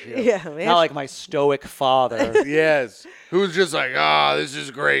relationship. Yeah, man. Not like my stoic father. Yes. Who's just like, this is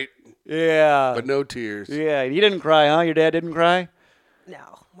great, Yeah. but no tears. Yeah, you didn't cry, huh? Your dad didn't cry? No,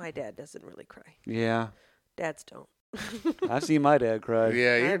 my dad doesn't really cry. Yeah. Dads don't. I've seen my dad cry.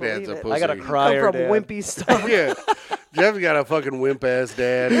 Yeah, your I dad's believe a it. pussy. I got a Come crier from dad. wimpy stuff. Yeah. Jeff's got a fucking wimp ass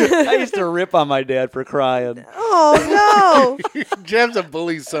dad. I used to rip on my dad for crying. Oh no! Jeff's a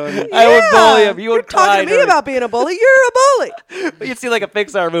bully son. I would bully him. He You're would cry. talking to me about being a bully. You're a bully. You'd see like a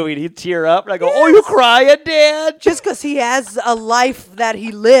Pixar movie and he'd tear up. And I go, oh, you crying, Dad? Just because he has a life that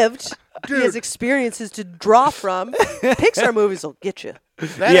he lived, he Dude. has experiences to draw from. Pixar movies will get you.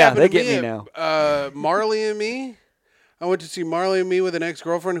 That Yeah, happened they to get me me at, now. Marley and Me. I went to see Marley and Me with an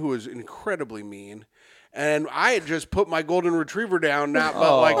ex-girlfriend who was incredibly mean. And I had just put my golden retriever down but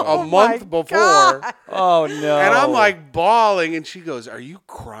like a month before. Oh, no. And I'm like bawling, and she goes, "Are you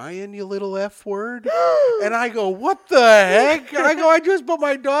crying, you little F word?" And I go, "What the heck?" And I go, "I just put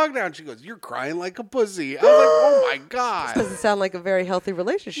my dog down." She goes, "You're crying like a pussy." I was like, "Oh my God." Doesn't sound like a very healthy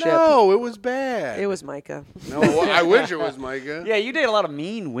relationship. No, it was bad. It was Micah. No, I wish it was Micah. Yeah, you date a lot of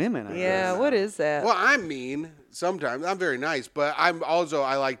mean women. I Yeah, guess. what is that? Well, I'm mean sometimes. I'm very nice, but I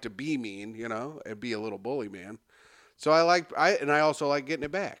like to be mean, and be a little bully man. So I also like getting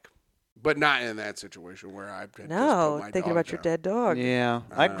it back, but not in that situation where I've just put my thinking dog about your down. dead dog. Yeah,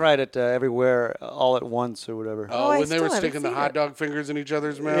 I cried at everywhere all at once or whatever. Oh, I when they were still haven't sticking the seen hot it. dog fingers in each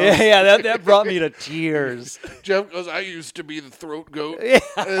other's mouths. Yeah, that brought me to tears. Jeff goes, "I used to be the throat goat,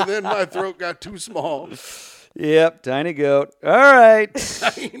 and then my throat got too small." Yep, tiny goat. All right.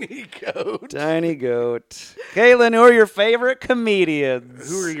 Tiny goat. Tiny goat. Caitlin, who are your favorite comedians?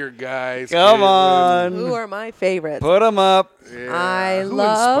 Who are your guys? Come Caitlin? on. Who are my favorites? Put them up. Yeah. Who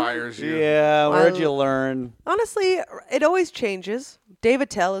love- inspires you? Yeah, where'd you learn? Honestly, it always changes. David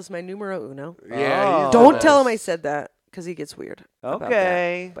Tell is my numero uno. Yeah. he's Don't the tell him best. I said that because he gets weird. about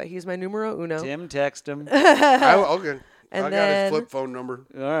Okay. that. But he's my numero uno. Tim, text him. Okay. And I got then- his flip phone number.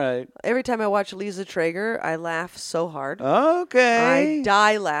 All right. Every time I watch Lisa Traeger, I laugh so hard. Okay. I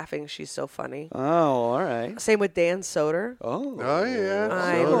die laughing. She's so funny. Oh, all right. Same with Dan Soder. Oh. Oh yeah.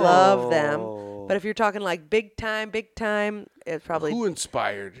 I So- love them. But if you're talking like big time, it's probably Who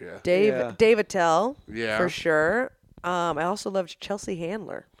inspired you? Yeah. David Tell. Yeah. For sure. I also loved Chelsea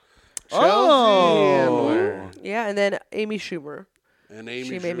Handler. Chelsea Oh. Handler Yeah, and then Amy Schumer. and Amy.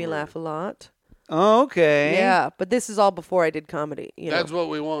 She made me Schumer. laugh a lot. Okay. Yeah, but this is all before I did comedy. That's what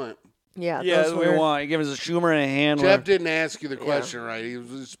we want. Yeah, Yeah, those that's what were- we want. You give us a Schumer and a Handler. Jeff didn't ask you the question right. He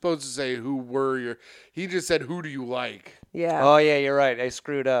was supposed to say who were your. He just said who do you like. Yeah. Oh yeah, you're right. I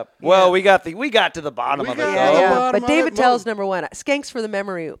screwed up. Well, we got to the bottom We of it. got Yeah, the though. yeah. bottom But of David it. Tell's number one. Skanks for the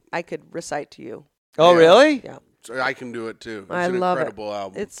Memory, I could recite to you. Oh Yeah. really? Yeah. So I can do it too. It's I an love it. incredible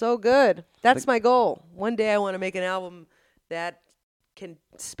album. It's so good. That's my goal. One day I want to make an album that can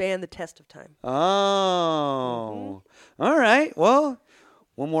span the test of time. Oh. All right. Well,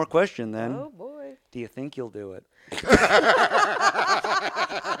 one more question then. Oh, boy. Do you think you'll do it?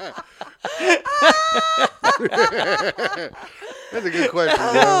 That's a good question.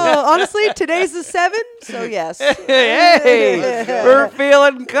 Jeff. Oh, honestly, today's the 7, so yes. Hey, we're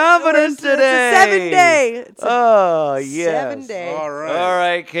feeling confident today. It's a 7-day. It's a Oh, yes. 7-day. All right. All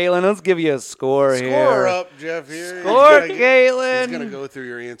right, Caitlin, let's give you a score here. Score up, Jeff. Here. Score, He's Caitlin. gonna go through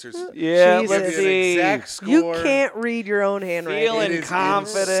your answers. Yeah, Jesus. let's Give you an see. exact score. You can't read your own handwriting. Feeling It is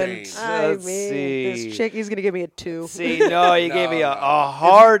confident. insane. Let's mean, see. this chick, he's going to give me a 2. See, no, you gave me a No.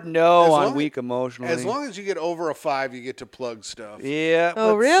 hard no As on long- weak emotionally. As long as you get over a 5, you get to plug stuff. Yeah.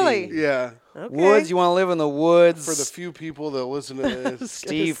 Oh, let's really? see. Yeah. Okay. Woods, you want to live in the woods. For the few people that listen to this,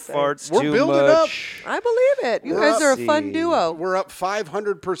 Steve say. farts We're too building much. I believe it. You We're guys are a up. fun See. duo. we're up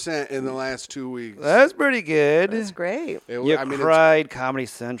 500% in the last 2 weeks. That's pretty good. That's great. You I mean, cried Comedy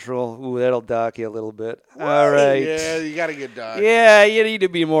Central. Ooh, that'll dock you a little bit. All right. yeah, you got to get done. Yeah, you need to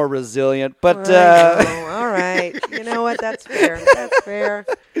be more resilient. But I know. All right. You know what? That's fair. That's fair.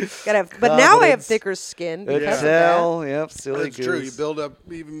 Gotta have, but now I have Confidence. thicker skin because of that. tell. Yep, silly That's goose. true. You build up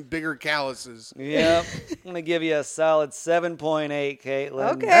even bigger calluses. Yep. I'm going to give you a solid 7.8,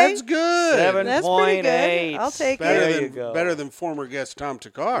 Caitlin. Okay. That's good. 7.8. That's pretty good. I'll take Better There it. you than go. better than former guest Tom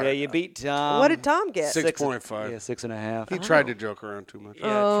Takar. Yeah, you beat Tom. What did Tom get? 6.5. Yeah, 6.5. He tried to joke around too much. Yeah, too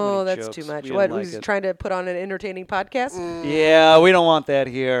Oh, many that's jokes. too much. We What? didn't like Who's it. trying to put on an entertaining podcast? Yeah, we don't want that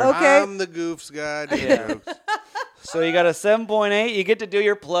here. Okay. I'm the goofs guy. do Yeah. jokes. So you got a 7.8. You get to do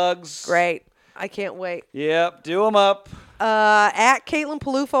your plugs. Great. I can't wait. Yep, do them up. At Caitlin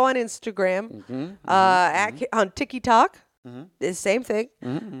Peluffo on Instagram. On TikTok. The same thing.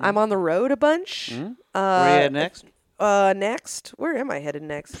 I'm on the road a bunch. Where you at next? Next, where am I headed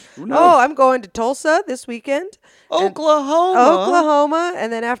next? Oh, I'm going to Tulsa this weekend. Oklahoma,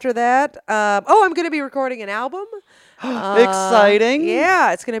 and then after that, I'm going to be recording an album. Exciting.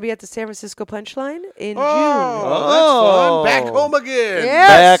 Yeah, it's going to be at the San Francisco Punchline in Oh, that's fun. Back home again. June.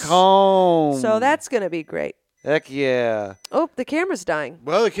 Yes. Back home. So that's going to be great. Heck yeah. Oh, the camera's dying.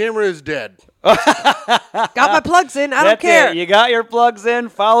 Well, the camera is dead. Got my plugs in. I don't That's care. it. You got your plugs in.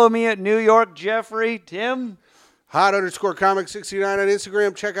 Follow me at New York Jeffrey. Tim? Hot_comic69 on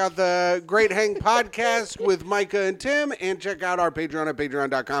Instagram. Check out the Great Hang podcast with Micah and Tim. And check out our Patreon at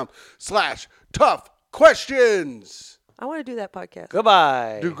patreon.com/toughquestions. I want to do that podcast.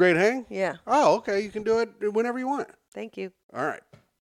 Goodbye. Do Great Hang? Yeah. Oh, okay. You can do it whenever you want. Thank you. All right.